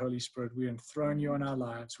tonight, Holy Spirit. We enthrone you in our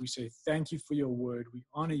lives. We say thank you for your word. We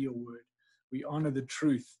honor your word. We honor the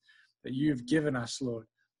truth that you have given us, Lord,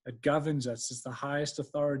 that governs us. It's the highest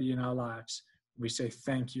authority in our lives. We say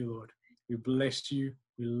thank you, Lord. We bless you.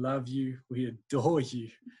 We love you. We adore you.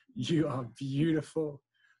 You are beautiful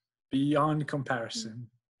beyond comparison.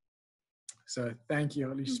 So thank you,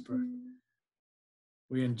 Holy Spirit.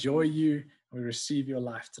 We enjoy you. We receive your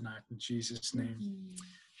life tonight in Jesus' name.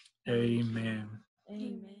 Amen.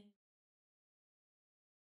 Amen.